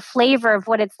getting a flavor of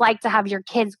what it's like to have your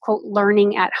kids, quote,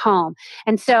 learning at home.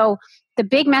 And so the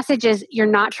big message is you're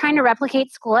not trying to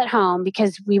replicate school at home,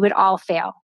 because we would all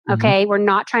fail. Okay. We're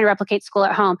not trying to replicate school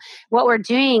at home. What we're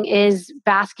doing is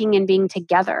basking in being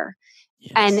together.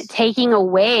 Yes. And taking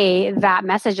away that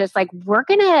message. It's like, we're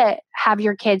going to have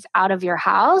your kids out of your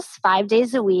house 5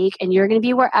 days a week, and you're going to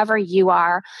be wherever you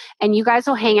are, and you guys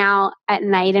will hang out at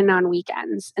night and on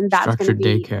weekends. And that's going to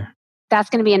be daycare.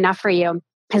 That's going to be enough for you,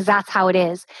 because that's how it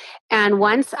is. And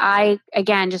once I,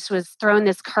 again, just was thrown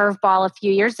this curveball a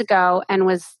few years ago and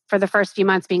was for the first few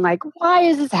months being like, why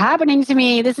is this happening to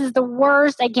me? This is the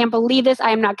worst. I can't believe this.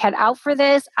 I am not cut out for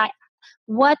this.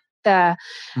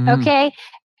 Okay.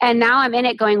 And now I'm in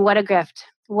it going, what a gift.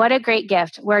 What a great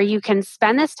gift, where you can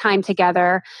spend this time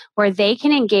together, where they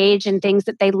can engage in things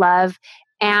that they love,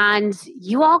 And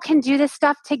you all can do this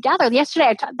stuff together. Yesterday,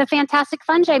 I taught the Fantastic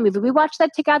Fungi movie. We watched that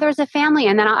together as a family.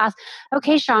 And then I'll ask,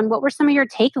 okay, Sean, what were some of your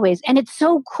takeaways? And it's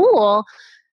so cool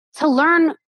to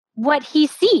learn what he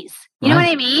sees. You know what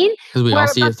I mean? Because we all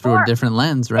see it through a different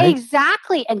lens, right?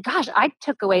 Exactly. And gosh, I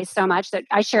took away so much that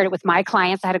I shared it with my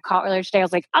clients. I had a call earlier today. I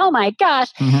was like, oh my gosh.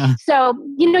 So,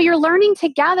 you're learning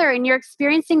together and you're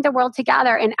experiencing the world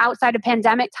together. And outside of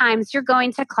pandemic times, you're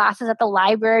going to classes at the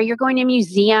library, you're going to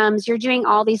museums, you're doing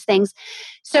all these things.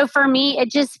 So for me, it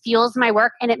just fuels my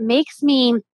work and it makes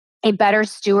me a better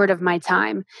steward of my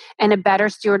time and a better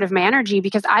steward of my energy,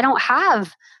 because I don't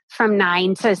have from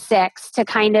 9 to 6 to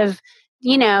kind of,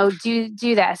 do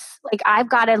this. Like I've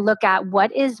got to look at where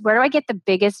do I get the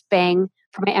biggest bang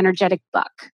for my energetic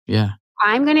buck? Yeah.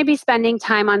 I'm going to be spending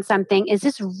time on something. Is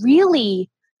this really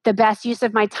the best use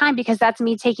of my time? Because that's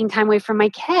me taking time away from my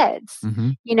kids,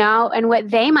 and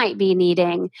what they might be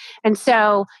needing. And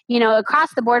so,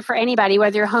 across the board for anybody,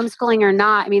 whether you're homeschooling or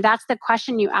not, I mean, that's the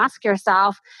question you ask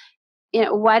yourself.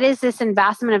 What is this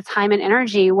investment of time and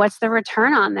energy? What's the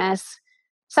return on this?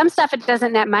 Some stuff, it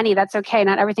doesn't net money. That's okay.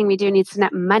 Not everything we do needs to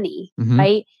net money,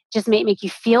 right? Just make you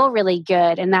feel really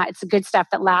good. And that it's good stuff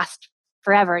that lasts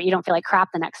forever. You don't feel like crap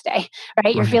the next day,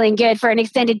 right? You're feeling good for an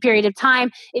extended period of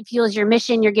time. It fuels your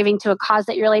mission. You're giving to a cause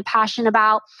that you're really passionate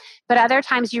about. But other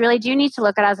times you really do need to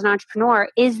look at, as an entrepreneur,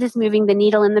 is this moving the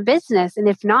needle in the business? And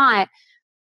if not,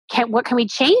 what can we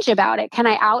change about it? Can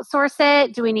I outsource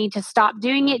it? Do we need to stop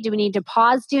doing it? Do we need to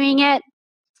pause doing it?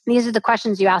 These are the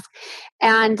questions you ask.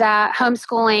 And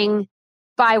homeschooling,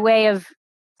 by way of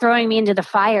throwing me into the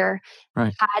fire,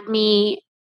 had me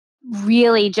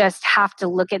really just have to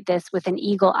look at this with an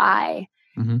eagle eye.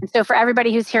 And so for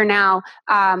everybody who's here now,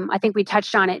 I think we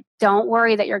touched on it. Don't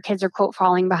worry that your kids are, quote,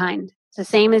 falling behind. It's the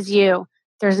same as you.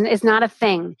 It's not a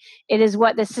thing. It is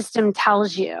what the system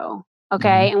tells you.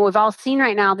 Okay. And we've all seen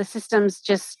right now, the system's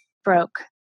just broke.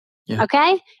 Yeah.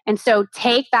 Okay. And so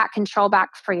take that control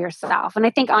back for yourself. And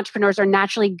I think entrepreneurs are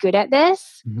naturally good at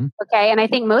this. Okay. And I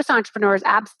think most entrepreneurs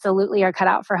absolutely are cut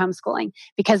out for homeschooling,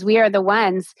 because we are the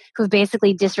ones who've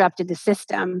basically disrupted the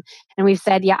system. And we've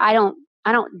said, yeah, I don't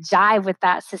jive with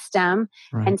that system.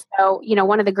 Right. And so,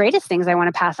 one of the greatest things I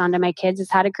want to pass on to my kids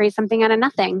is how to create something out of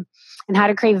nothing, and how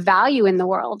to create value in the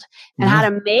world, and how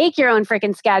to make your own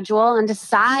freaking schedule and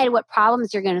decide what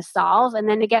problems you're going to solve, and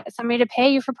then to get somebody to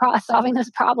pay you for solving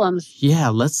those problems. Yeah,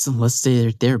 let's stay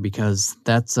right there, because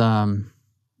that's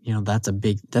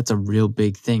that's a real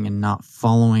big thing, and not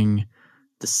following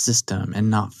the system and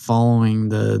not following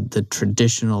the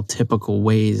traditional, typical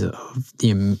ways of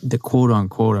the quote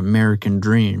unquote American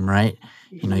dream, right?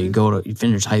 You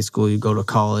finish high school, you go to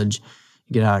college,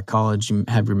 you get out of college, you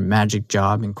have your magic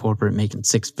job in corporate making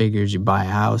 6 figures, you buy a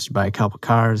house, you buy a couple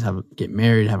cars, get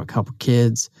married, have a couple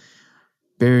kids,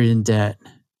 buried in debt.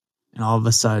 And all of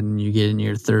a sudden you get into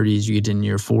your 30s, you get into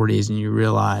your 40s, and you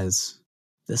realize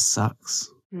this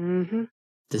sucks.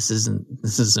 This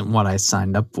isn't what I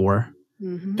signed up for.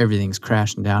 Everything's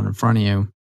crashing down in front of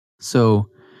you. So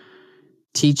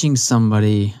teaching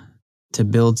somebody to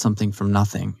build something from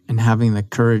nothing and having the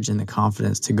courage and the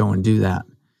confidence to go and do that.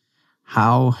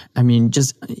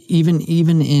 Just even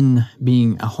in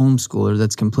being a homeschooler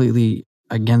that's completely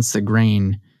against the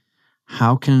grain,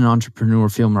 how can an entrepreneur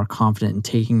feel more confident in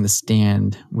taking the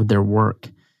stand with their work?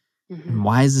 And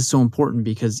why is this so important?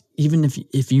 Because even if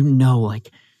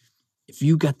if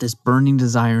you got this burning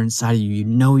desire inside of you,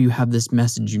 you have this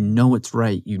message, it's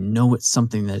right, it's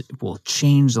something that will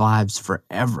change lives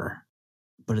forever,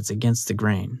 but it's against the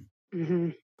grain.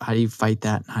 How do you fight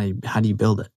that? How do you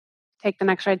build it? Take the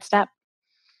next right step.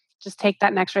 Just take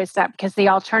that next right step, because the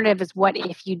alternative is, what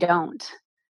if you don't?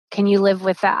 Can you live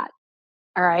with that?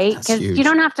 All right? Because you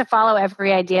don't have to follow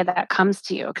every idea that comes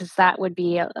to you, because that would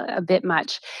be a bit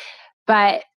much.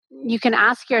 But you can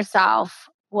ask yourself,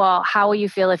 well, how will you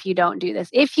feel if you don't do this?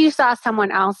 If you saw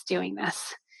someone else doing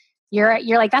this, you're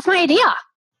like, that's my idea.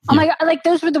 Oh my God. Like,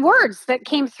 those were the words that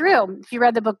came through. If you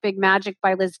read the book Big Magic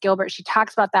by Liz Gilbert, she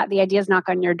talks about that. The ideas knock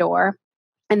on your door,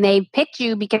 and they picked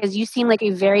you because you seem like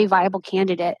a very viable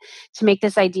candidate to make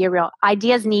this idea real.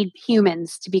 Ideas need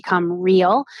humans to become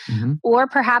real, or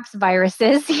perhaps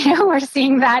viruses. We're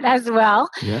seeing that as well.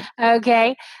 Yeah.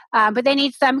 Okay. But they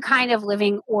need some kind of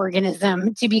living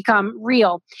organism to become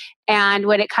real. And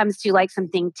when it comes to like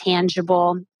something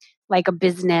tangible, like a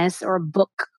business or a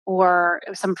book or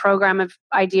some program of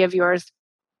idea of yours,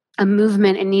 a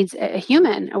movement, it needs a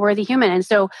human, a worthy human. And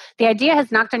so the idea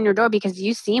has knocked on your door because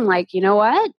you seem like, you know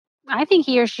what? I think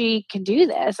he or she could do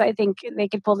this. I think they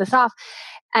could pull this off.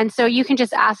 And so you can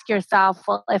just ask yourself,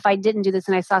 well, if I didn't do this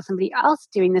and I saw somebody else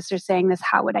doing this or saying this,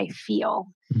 how would I feel?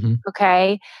 Mm-hmm.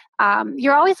 Okay.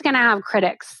 You're always going to have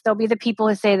critics. There'll be the people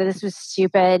who say that this was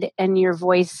stupid and your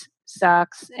voice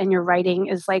sucks and your writing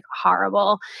is like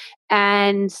horrible.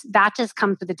 And that just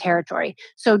comes with the territory.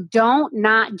 So don't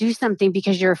not do something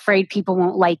because you're afraid people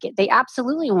won't like it. They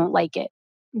absolutely won't like it.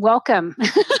 Welcome.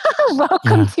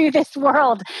 Welcome to this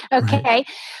world. Okay. Right.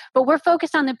 But we're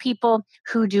focused on the people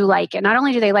who do like it. Not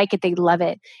only do they like it, they love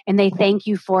it and they thank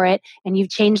you for it. And you've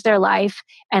changed their life.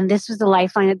 And this was the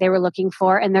lifeline that they were looking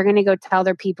for. And they're going to go tell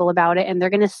their people about it. And they're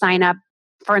going to sign up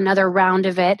for another round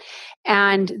of it.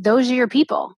 And those are your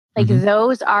people. Like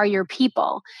those are your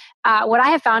people. What I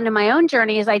have found in my own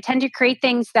journey is I tend to create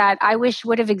things that I wish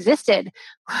would have existed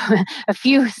a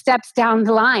few steps down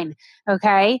the line.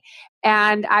 Okay.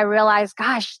 And I realized,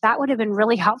 gosh, that would have been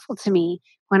really helpful to me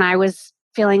when I was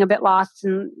feeling a bit lost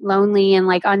and lonely and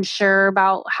like unsure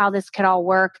about how this could all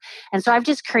work. And so I've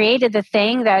just created the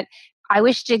thing that I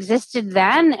wished existed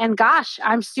then. And gosh,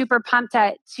 I'm super pumped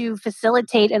to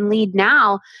facilitate and lead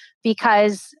now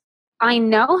because I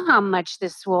know how much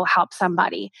this will help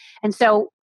somebody. And so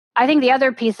I think the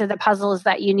other piece of the puzzle is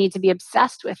that you need to be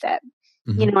obsessed with it,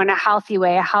 in a healthy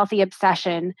way, a healthy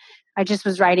obsession. I just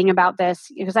was writing about this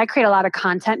because I create a lot of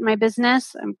content in my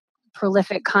business. I'm a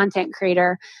prolific content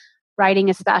creator,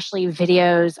 writing especially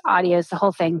videos, audios, the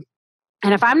whole thing.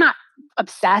 And if I'm not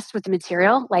obsessed with the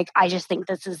material, like I just think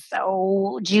this is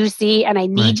so juicy and I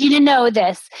need you to know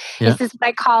this. Yeah. This is what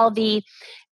I call the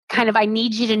kind of I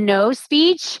need you to know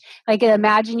speech. Like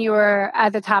imagine you were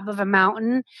at the top of a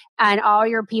mountain and all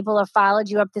your people have followed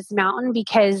you up this mountain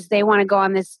because they want to go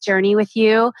on this journey with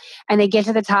you. And they get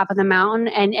to the top of the mountain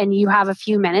and you have a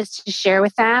few minutes to share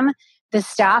with them the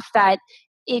stuff that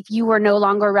if you were no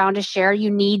longer around to share,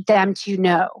 you need them to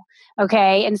know.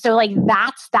 Okay. And so like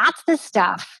that's the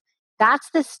stuff. That's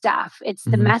the stuff. It's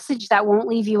the message that won't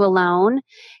leave you alone.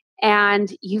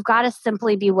 And you've got to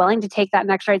simply be willing to take that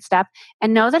next right step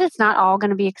and know that it's not all going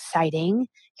to be exciting.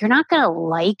 You're not going to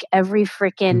like every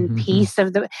freaking piece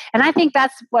of the, and I think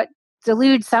that's what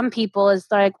deludes some people is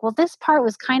like, well, this part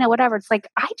was kind of whatever. It's like,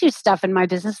 I do stuff in my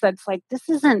business that's like, this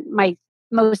isn't my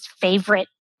most favorite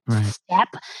step.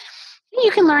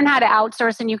 You can learn how to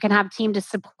outsource and you can have a team to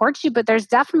support you, but there's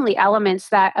definitely elements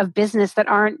that of business that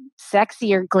aren't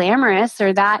sexy or glamorous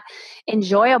or that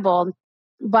enjoyable.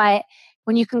 But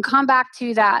when you can come back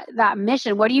to that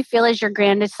mission, what do you feel is your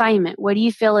grand assignment? What do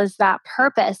you feel is that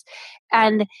purpose?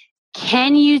 And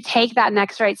can you take that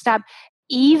next right step,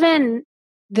 even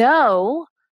though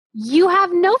you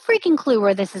have no freaking clue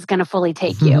where this is going to fully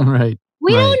take you?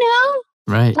 We don't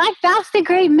know. Like that's the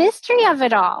great mystery of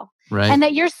it all. And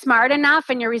that you're smart enough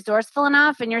and you're resourceful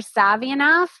enough and you're savvy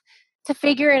enough to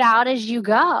figure it out as you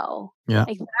go. Yeah.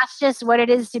 Like that's just what it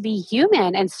is to be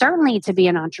human and certainly to be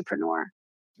an entrepreneur.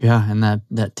 Yeah, and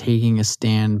that taking a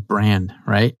stand brand,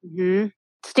 right?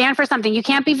 Stand for something. You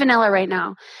can't be vanilla right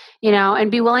now,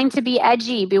 and be willing to be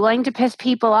edgy, be willing to piss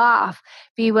people off,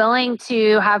 be willing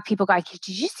to have people go, did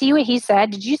you see what he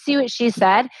said? Did you see what she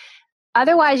said?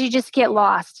 Otherwise, you just get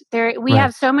lost. We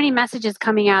have so many messages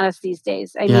coming at us these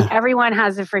days. I mean, everyone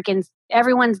has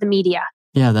everyone's the media.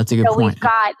 Yeah, that's a good point. We've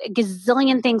got a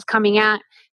gazillion things coming at.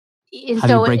 How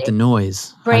do you break the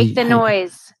noise? Break the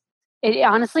noise.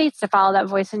 Honestly, it's to follow that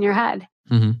voice in your head,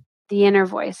 the inner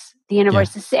voice,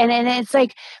 voice. And it's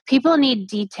like people need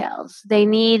details. They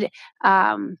need,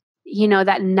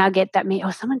 that nugget that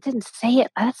someone didn't say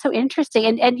it. That's so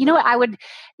interesting. And you know what? I would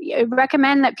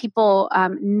recommend that people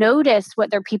notice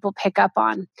what their people pick up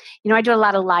on. I do a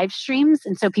lot of live streams.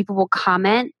 And so people will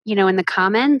comment, in the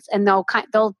comments and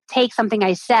they'll take something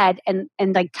I said and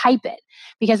like type it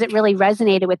because it really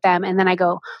resonated with them. And then I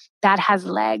go, that has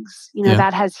legs,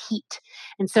 that has heat.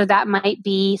 And so that might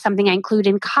be something I include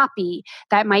in copy.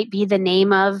 That might be the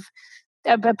name of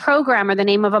a program or the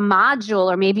name of a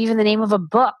module or maybe even the name of a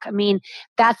book. I mean,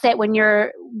 that's it. When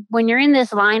you're in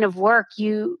this line of work,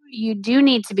 you do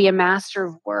need to be a master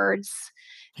of words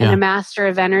and a master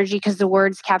of energy because the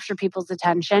words capture people's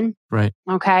attention. Right.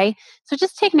 Okay. So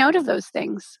just take note of those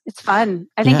things. It's fun.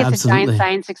 I think it's a giant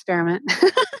science experiment.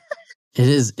 It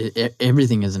is.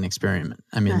 Everything is an experiment.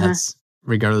 I mean, that's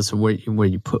regardless of where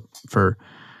you put for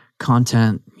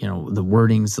content, the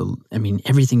wordings,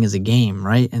 everything is a game,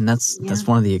 right? And that's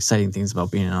one of the exciting things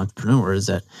about being an entrepreneur is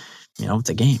that, it's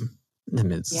a game. I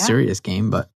mean, it's a serious game,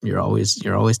 but you're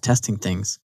always testing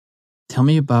things. Tell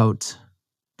me about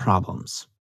problems.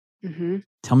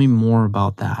 Tell me more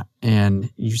about that.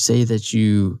 And you say that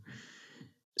you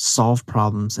solve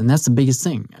problems. And that's the biggest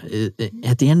thing.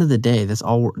 At the end of the day, that's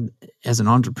all, as an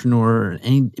entrepreneur,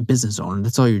 any business owner,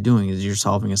 that's all you're doing is you're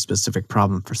solving a specific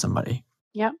problem for somebody.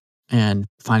 Yep. And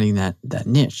finding that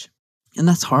niche. And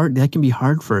that's hard. That can be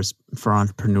hard for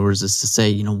entrepreneurs, is to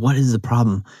say, what is the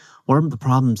problem? What are the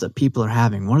problems that people are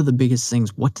having? What are the biggest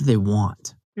things? What do they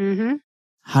want? Mm-hmm.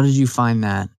 How did you find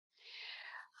that?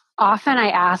 Often I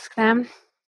ask them.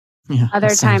 Yeah, other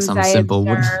times I simple.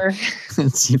 observe.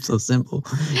 It seems so simple.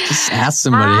 Just ask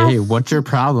somebody, hey, what's your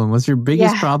problem? What's your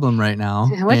biggest problem right now?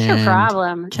 What's your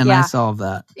problem? Can I solve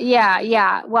that?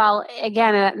 Yeah. Well,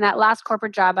 again, in that last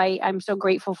corporate job, I'm so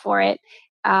grateful for it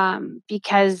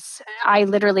because I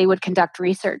literally would conduct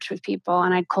research with people,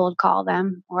 and I'd cold call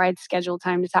them, or I'd schedule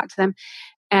time to talk to them.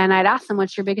 And I'd ask them,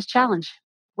 what's your biggest challenge?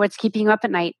 What's keeping you up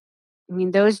at night? I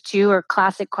mean, those two are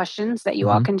classic questions that you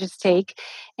all can just take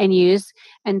and use.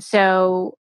 And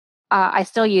so I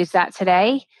still use that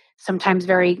today, sometimes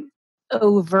very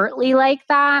overtly like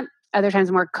that, other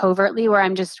times more covertly, where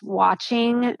I'm just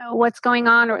watching what's going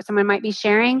on or what someone might be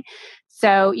sharing.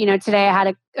 So, today I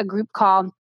had a group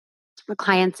call with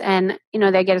clients, and,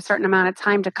 they get a certain amount of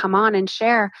time to come on and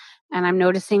share. And I'm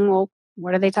noticing, well,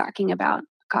 what are they talking about?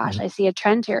 Gosh, I see a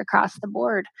trend here across the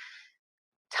board.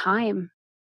 Time.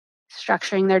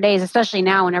 Structuring their days, especially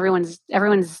now when everyone's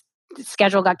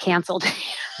schedule got canceled.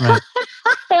 Right.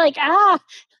 They're like,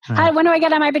 when do I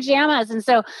get on my pajamas? And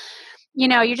so,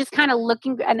 you're just kind of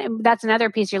looking, and that's another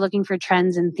piece. You're looking for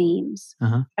trends and themes.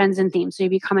 Trends and themes. So you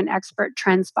become an expert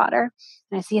trend spotter.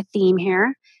 And I see a theme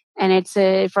here, and it's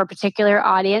for a particular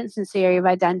audience. And so you've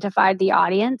identified the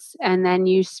audience, and then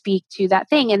you speak to that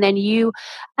thing. And then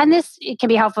it can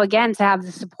be helpful again to have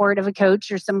the support of a coach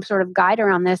or some sort of guide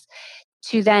around this,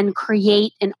 to then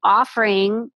create an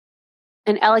offering,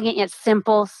 an elegant yet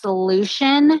simple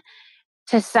solution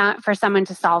for someone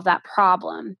to solve that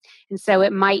problem. And so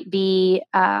it might be,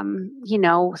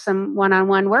 some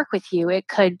one-on-one work with you. It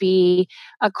could be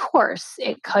a course.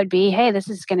 It could be, hey, this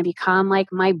is going to become like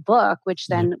my book, which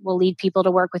then will lead people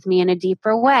to work with me in a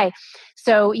deeper way.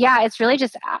 So yeah, it's really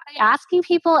just asking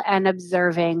people and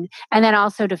observing, and then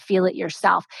also to feel it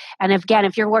yourself. And again,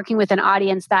 if you're working with an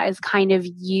audience that is kind of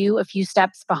you, a few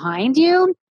steps behind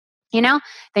you,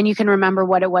 then you can remember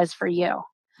what it was for you.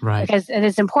 Right. Because it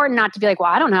is important not to be like,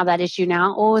 well, I don't have that issue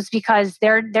now. Well, it's because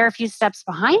they're a few steps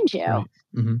behind you. Right.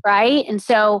 Mm-hmm. Right. And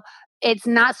so it's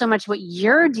not so much what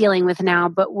you're dealing with now,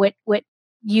 but what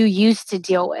you used to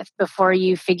deal with before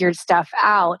you figured stuff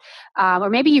out.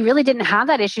 Or maybe you really didn't have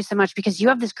that issue so much because you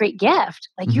have this great gift.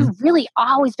 Like you've really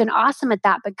always been awesome at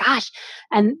that. But gosh,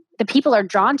 and the people are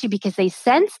drawn to you because they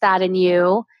sense that in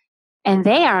you, and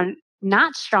they are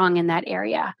not strong in that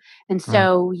area. And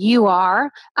so you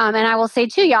are. And I will say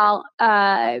too, y'all,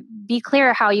 be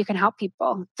clear how you can help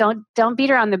people. Don't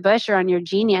beat around the bush or on your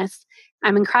genius.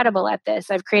 I'm incredible at this.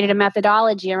 I've created a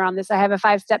methodology around this. I have a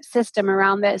 5-step system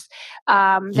around this.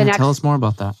 Tell us more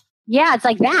about that. Yeah, it's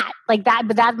like that.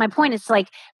 But that's my point. It's like,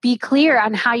 be clear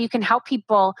on how you can help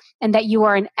people and that you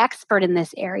are an expert in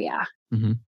this area.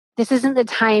 Mm-hmm. This isn't the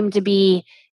time to be,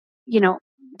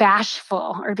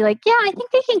 bashful or be like, yeah, I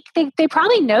think they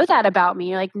probably know that about me.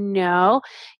 You're like, no,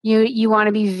 you want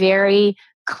to be very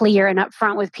clear and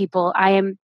upfront with people.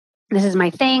 This is my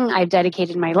thing. I've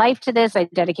dedicated my life to this. I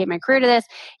dedicate my career to this.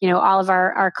 All of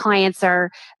our clients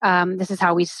are, this is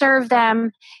how we serve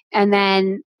them. And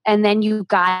then you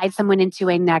guide someone into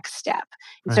a next step.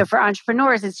 And so for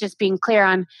entrepreneurs, it's just being clear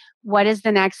on what is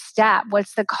the next step?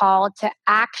 What's the call to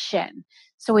action?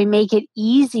 So we make it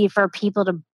easy for people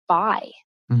to buy.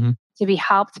 To be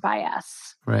helped by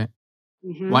us. Right.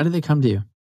 Why do they come to you?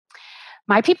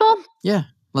 My people? Yeah.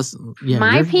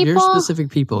 My people. Your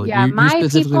specific people. Yeah, you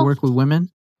specifically work with women?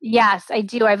 Yes, I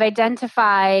do. I've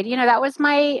identified, that was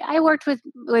I worked with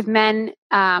men,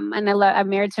 and I'm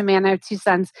married to a man. I have 2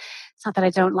 sons. It's not that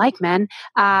I don't like men.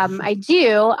 I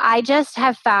do. I just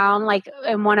have found,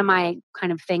 and one of my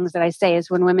kind of things that I say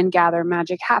is when women gather,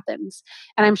 magic happens.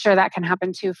 And I'm sure that can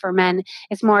happen too for men.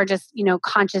 It's more just,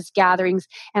 conscious gatherings.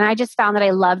 And I just found that I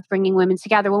loved bringing women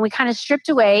together. When we kind of stripped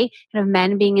away kind of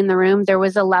men being in the room, there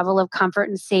was a level of comfort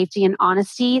and safety and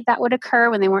honesty that would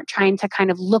occur when they weren't trying to kind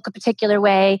of look a particular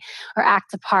way or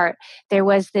act apart. There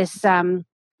was this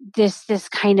this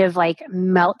kind of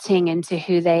melting into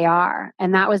who they are.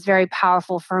 And that was very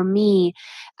powerful for me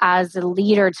as a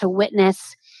leader to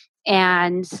witness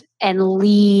and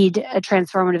lead a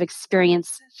transformative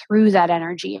experience through that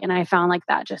energy. And I found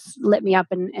that just lit me up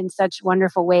in such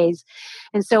wonderful ways.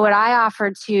 And so what I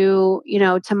offer to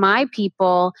my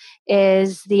people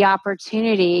is the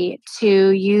opportunity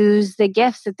to use the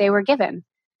gifts that they were given.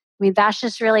 mean, that's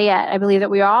just really it. I believe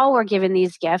that we all were given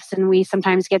these gifts and we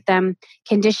sometimes get them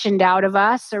conditioned out of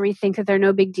us, or we think that they're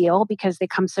no big deal because they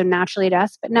come so naturally to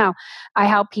us. But no, I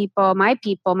help people,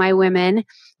 my women,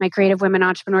 my creative women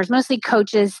entrepreneurs, mostly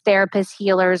coaches, therapists,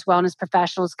 healers, wellness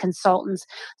professionals, consultants,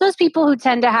 those people who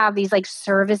tend to have these like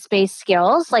service-based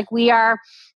skills. Like we are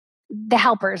the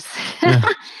helpers. Yeah.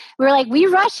 We're like, we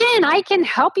rush in. I can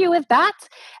help you with that.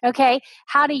 Okay.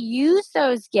 How to use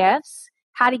those gifts,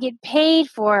 how to get paid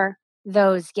for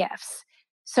those gifts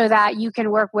so that you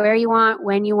can work where you want,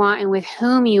 when you want, and with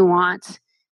whom you want.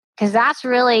 Because that's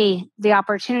really the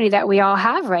opportunity that we all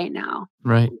have right now.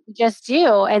 Right. We just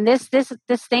do. And this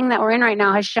thing that we're in right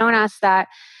now has shown us that,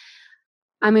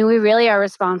 I mean, we really are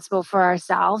responsible for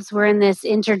ourselves. We're in this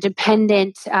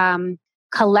interdependent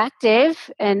collective.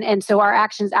 And so our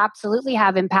actions absolutely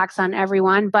have impacts on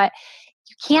everyone, but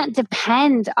you can't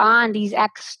depend on these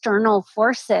external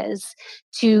forces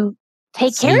to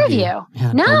take care of you.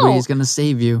 Yeah, no, nobody's going to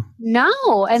save you.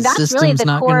 No, and that's really the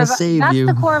core of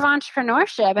the core of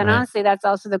entrepreneurship. And honestly, that's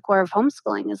also the core of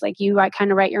homeschooling. Is like you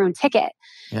kind of write your own ticket.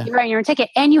 Yeah. You write your own ticket,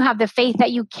 and you have the faith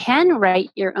that you can write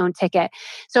your own ticket.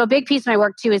 So a big piece of my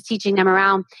work too is teaching them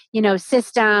around,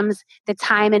 systems, the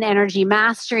time and energy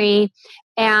mastery,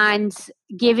 and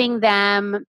giving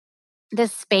them the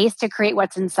space to create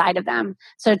what's inside of them.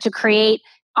 So to create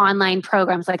online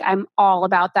programs, like I'm all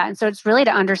about that. And so it's really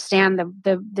to understand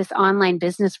this online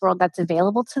business world that's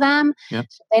available to them. Yep.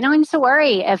 So they don't need to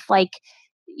worry if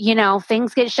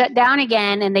things get shut down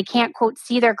again and they can't quote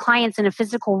see their clients in a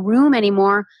physical room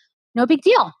anymore. No big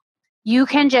deal. You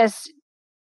can just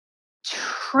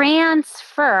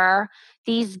transfer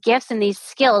these gifts and these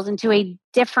skills into a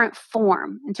different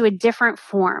form.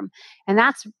 And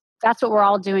that's what we're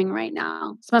all doing right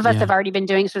now. Some of us have already been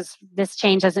doing so. This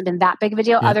change hasn't been that big of a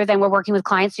deal, other than we're working with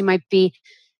clients who might be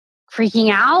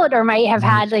freaking out or might have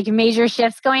had like major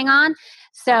shifts going on.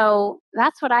 So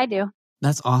that's what I do.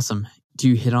 That's awesome. Do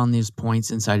you hit on these points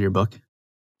inside your book?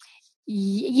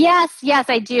 Yes,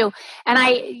 I do.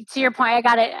 And to your point,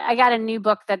 I got a new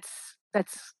book that's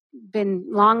been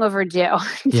long overdue,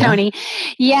 Tony.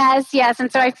 Yes.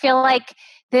 And so I feel like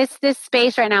this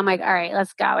space right now, I'm like, all right,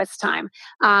 let's go. It's time.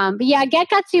 But yeah, Get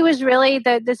Gutsy was really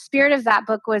the spirit of that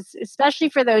book was especially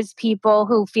for those people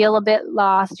who feel a bit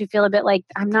lost, who feel a bit like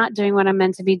I'm not doing what I'm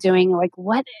meant to be doing. Like,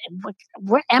 what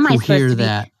am I supposed to be? Hear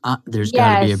that there's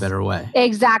got to be a better way.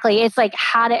 Exactly. It's like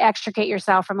how to extricate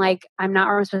yourself from like, I'm not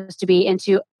where I'm supposed to be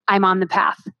into I'm on the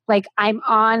path. Like I'm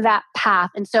on that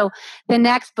path. And so the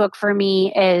next book for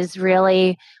me is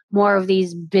really more of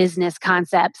these business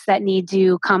concepts that need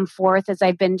to come forth as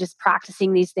I've been just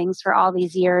practicing these things for all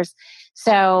these years.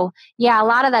 So yeah, a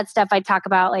lot of that stuff I talk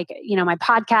about, like, my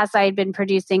podcast I had been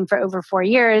producing for over 4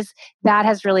 years, that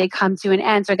has really come to an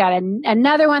end. So I got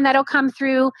another one that'll come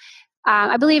through.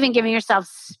 I believe in giving yourself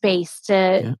space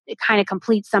to kind of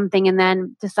complete something and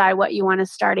then decide what you want to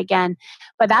start again.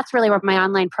 But that's really where my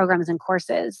online programs and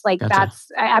courses, like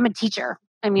I'm a teacher.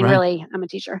 I mean, really, I'm a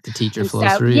teacher. The teacher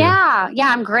flows through you. Yeah,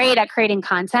 I'm great at creating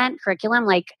content, curriculum.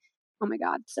 Like, oh my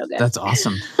God, so good. That's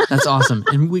awesome.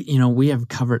 And we have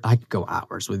covered, I could go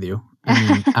hours with you.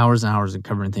 I mean, hours and hours of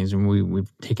covering things. And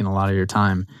we've taken a lot of your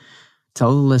time. Tell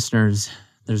the listeners,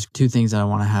 there's 2 things that I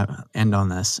want to end on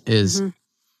this is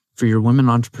for your women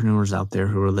entrepreneurs out there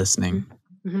who are listening,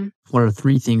 what are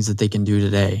 3 things that they can do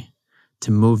today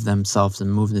to move themselves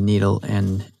and move the needle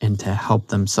and to help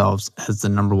themselves as the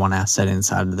number one asset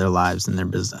inside of their lives and their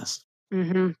business?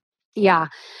 Yeah.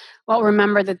 Well,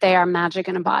 remember that they are magic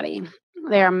in a body.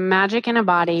 They are magic in a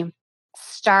body.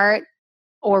 Start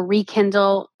or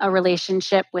rekindle a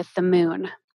relationship with the moon.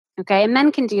 Okay. And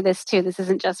men can do this too. This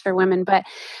isn't just for women, but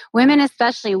women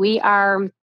especially, we are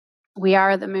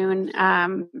the moon.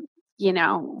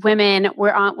 Women,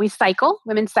 we cycle,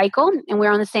 women cycle, and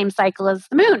we're on the same cycle as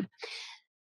the moon.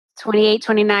 28,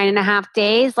 29 and a half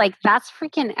days. Like that's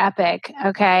freaking epic.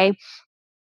 Okay.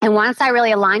 And once I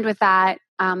really aligned with that,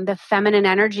 the feminine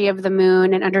energy of the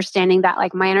moon and understanding that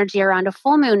like my energy around a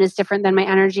full moon is different than my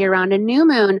energy around a new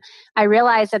moon, I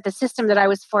realized that the system that I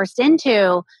was forced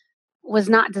into was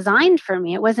not designed for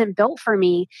me. It wasn't built for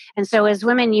me. And so as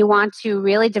women, you want to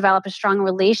really develop a strong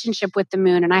relationship with the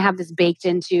moon. And I have this baked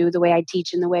into the way I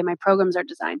teach and the way my programs are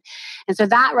designed. And so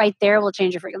that right there will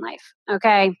change your freaking life.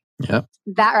 Okay. Yep.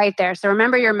 That right there. So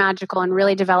remember you're magical and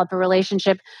really develop a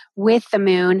relationship with the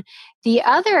moon. The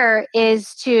other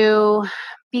is to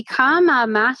become a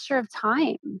master of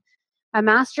time. And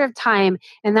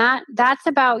that's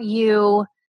about you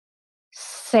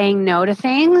saying no to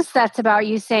things. That's about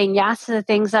you saying yes to the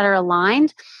things that are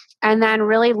aligned. And then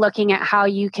really looking at how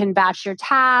you can batch your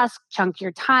tasks, chunk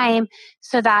your time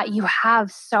so that you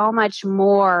have so much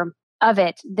more of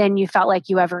it than you felt like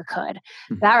you ever could.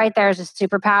 That right there is a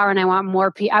superpower. And I want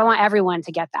I want everyone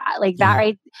to get that. Like that,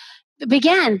 right?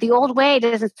 Again, the old way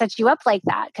doesn't set you up like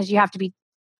that because you have to be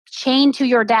chained to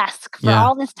your desk for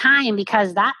all this time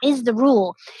because that is the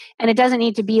rule. And it doesn't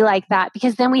need to be like that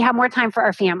because then we have more time for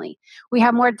our family. We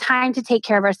have more time to take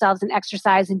care of ourselves and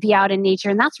exercise and be out in nature.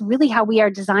 And that's really how we are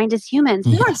designed as humans.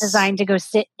 We aren't designed to go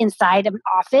sit inside an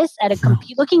office at a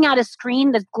computer looking at a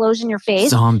screen that glows in your face.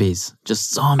 Zombies.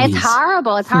 Just zombies. It's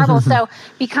horrible. It's horrible. So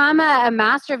become a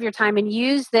master of your time and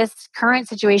use this current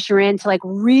situation we're in to like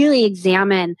really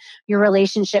examine your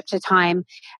relationship to time.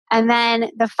 And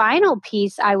then the final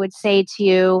piece I would say to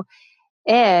you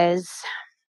is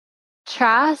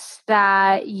trust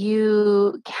that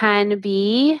you can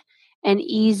be an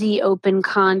easy, open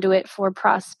conduit for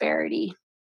prosperity.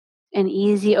 An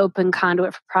easy, open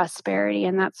conduit for prosperity.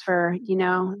 And that's for,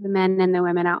 the men and the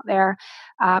women out there.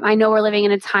 I know we're living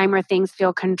in a time where things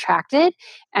feel contracted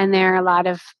and there are a lot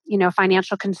of,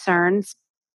 financial concerns.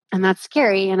 And that's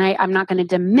scary. And I'm not going to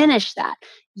diminish that.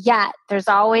 Yet there's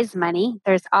always money.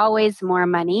 There's always more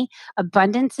money.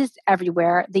 Abundance is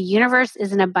everywhere. The universe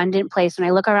is an abundant place. When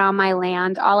I look around my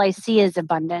land, all I see is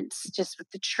abundance, just with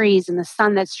the trees and the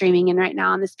sun that's streaming in right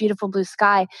now and this beautiful blue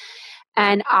sky.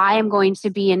 And I am going to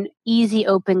be an easy,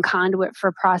 open conduit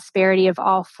for prosperity of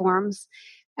all forms.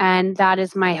 And that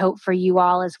is my hope for you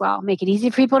all as well. Make it easy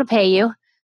for people to pay you.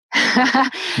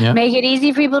 Make it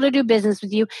easy for people to do business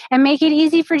with you and make it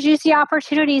easy for juicy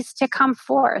opportunities to come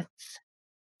forth.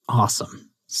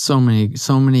 Awesome. So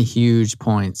many huge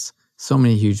points. So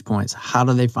many huge points. How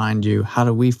do they find you? How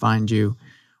do we find you?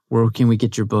 Where can we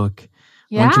get your book?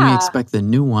 When can we expect the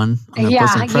new one? Hold me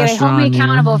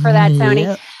accountable for that,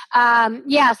 Tony.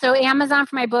 So Amazon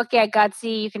for my book, Get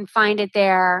Gutsy. You can find it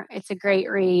there. It's a great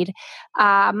read.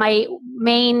 My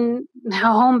main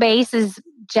home base is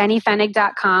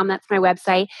jennyfenig.com. That's my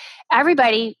website.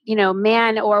 Everybody,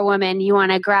 man or woman, you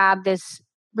want to grab this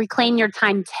Reclaim Your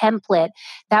Time template.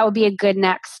 That would be a good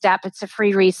next step. It's a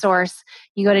free resource.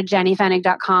 You go to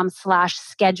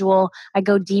jennyfenig.com/schedule. I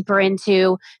go deeper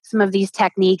into some of these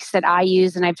techniques that I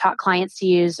use and I've taught clients to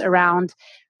use around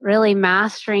really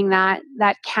mastering that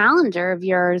calendar of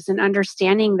yours and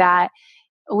understanding that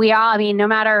we all, no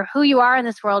matter who you are in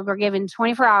this world, we're given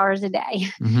 24 hours a day.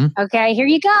 Okay, here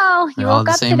you go. You woke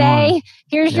up today.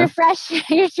 Here's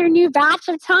here's your new batch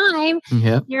of time,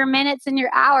 your minutes and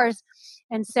your hours.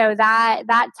 And so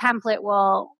that template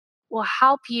will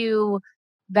help you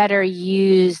better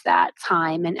use that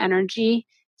time and energy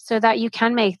so that you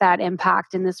can make that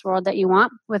impact in this world that you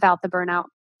want without the burnout.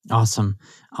 Awesome.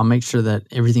 I'll make sure that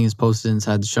everything is posted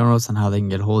inside the show notes on how they can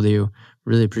get a hold of you.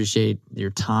 Really appreciate your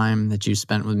time that you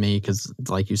spent with me because,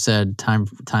 like you said, time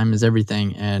is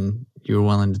everything, and you were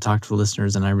willing to talk to the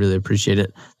listeners, and I really appreciate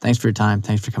it. Thanks for your time.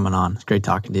 Thanks for coming on. It's great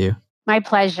talking to you. My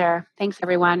pleasure. Thanks,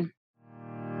 everyone.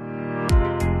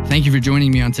 Thank you for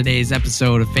joining me on today's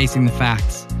episode of Facing the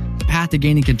Facts, the path to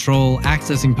gaining control,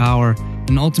 accessing power,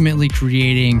 and ultimately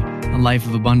creating a life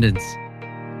of abundance.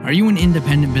 Are you an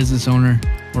independent business owner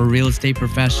or a real estate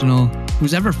professional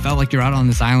who's ever felt like you're out on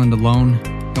this island alone,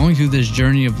 going through this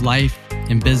journey of life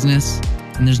and business,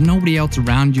 and there's nobody else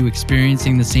around you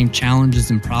experiencing the same challenges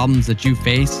and problems that you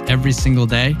face every single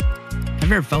day? Have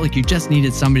you ever felt like you just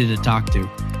needed somebody to talk to?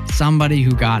 Somebody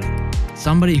who got it.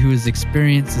 Somebody who has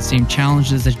experienced the same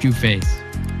challenges that you face.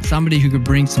 Somebody who could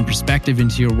bring some perspective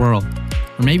into your world.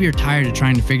 Or maybe you're tired of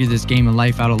trying to figure this game of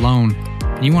life out alone,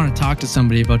 and you want to talk to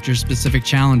somebody about your specific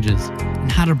challenges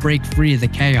and how to break free of the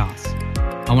chaos.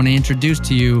 I want to introduce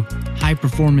to you high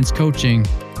performance coaching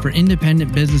for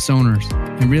independent business owners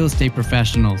and real estate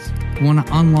professionals who want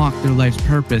to unlock their life's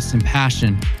purpose and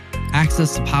passion,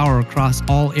 access the power across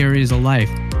all areas of life,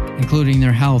 including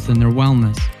their health and their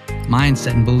wellness,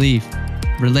 mindset and belief,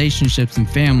 relationships and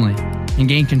family, and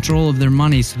gain control of their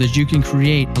money so that you can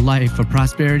create a life of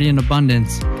prosperity and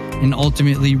abundance and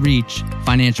ultimately reach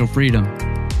financial freedom.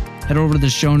 Head over to the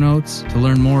show notes to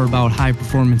learn more about high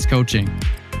performance coaching.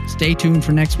 Stay tuned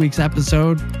for next week's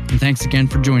episode, and thanks again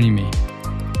for joining me.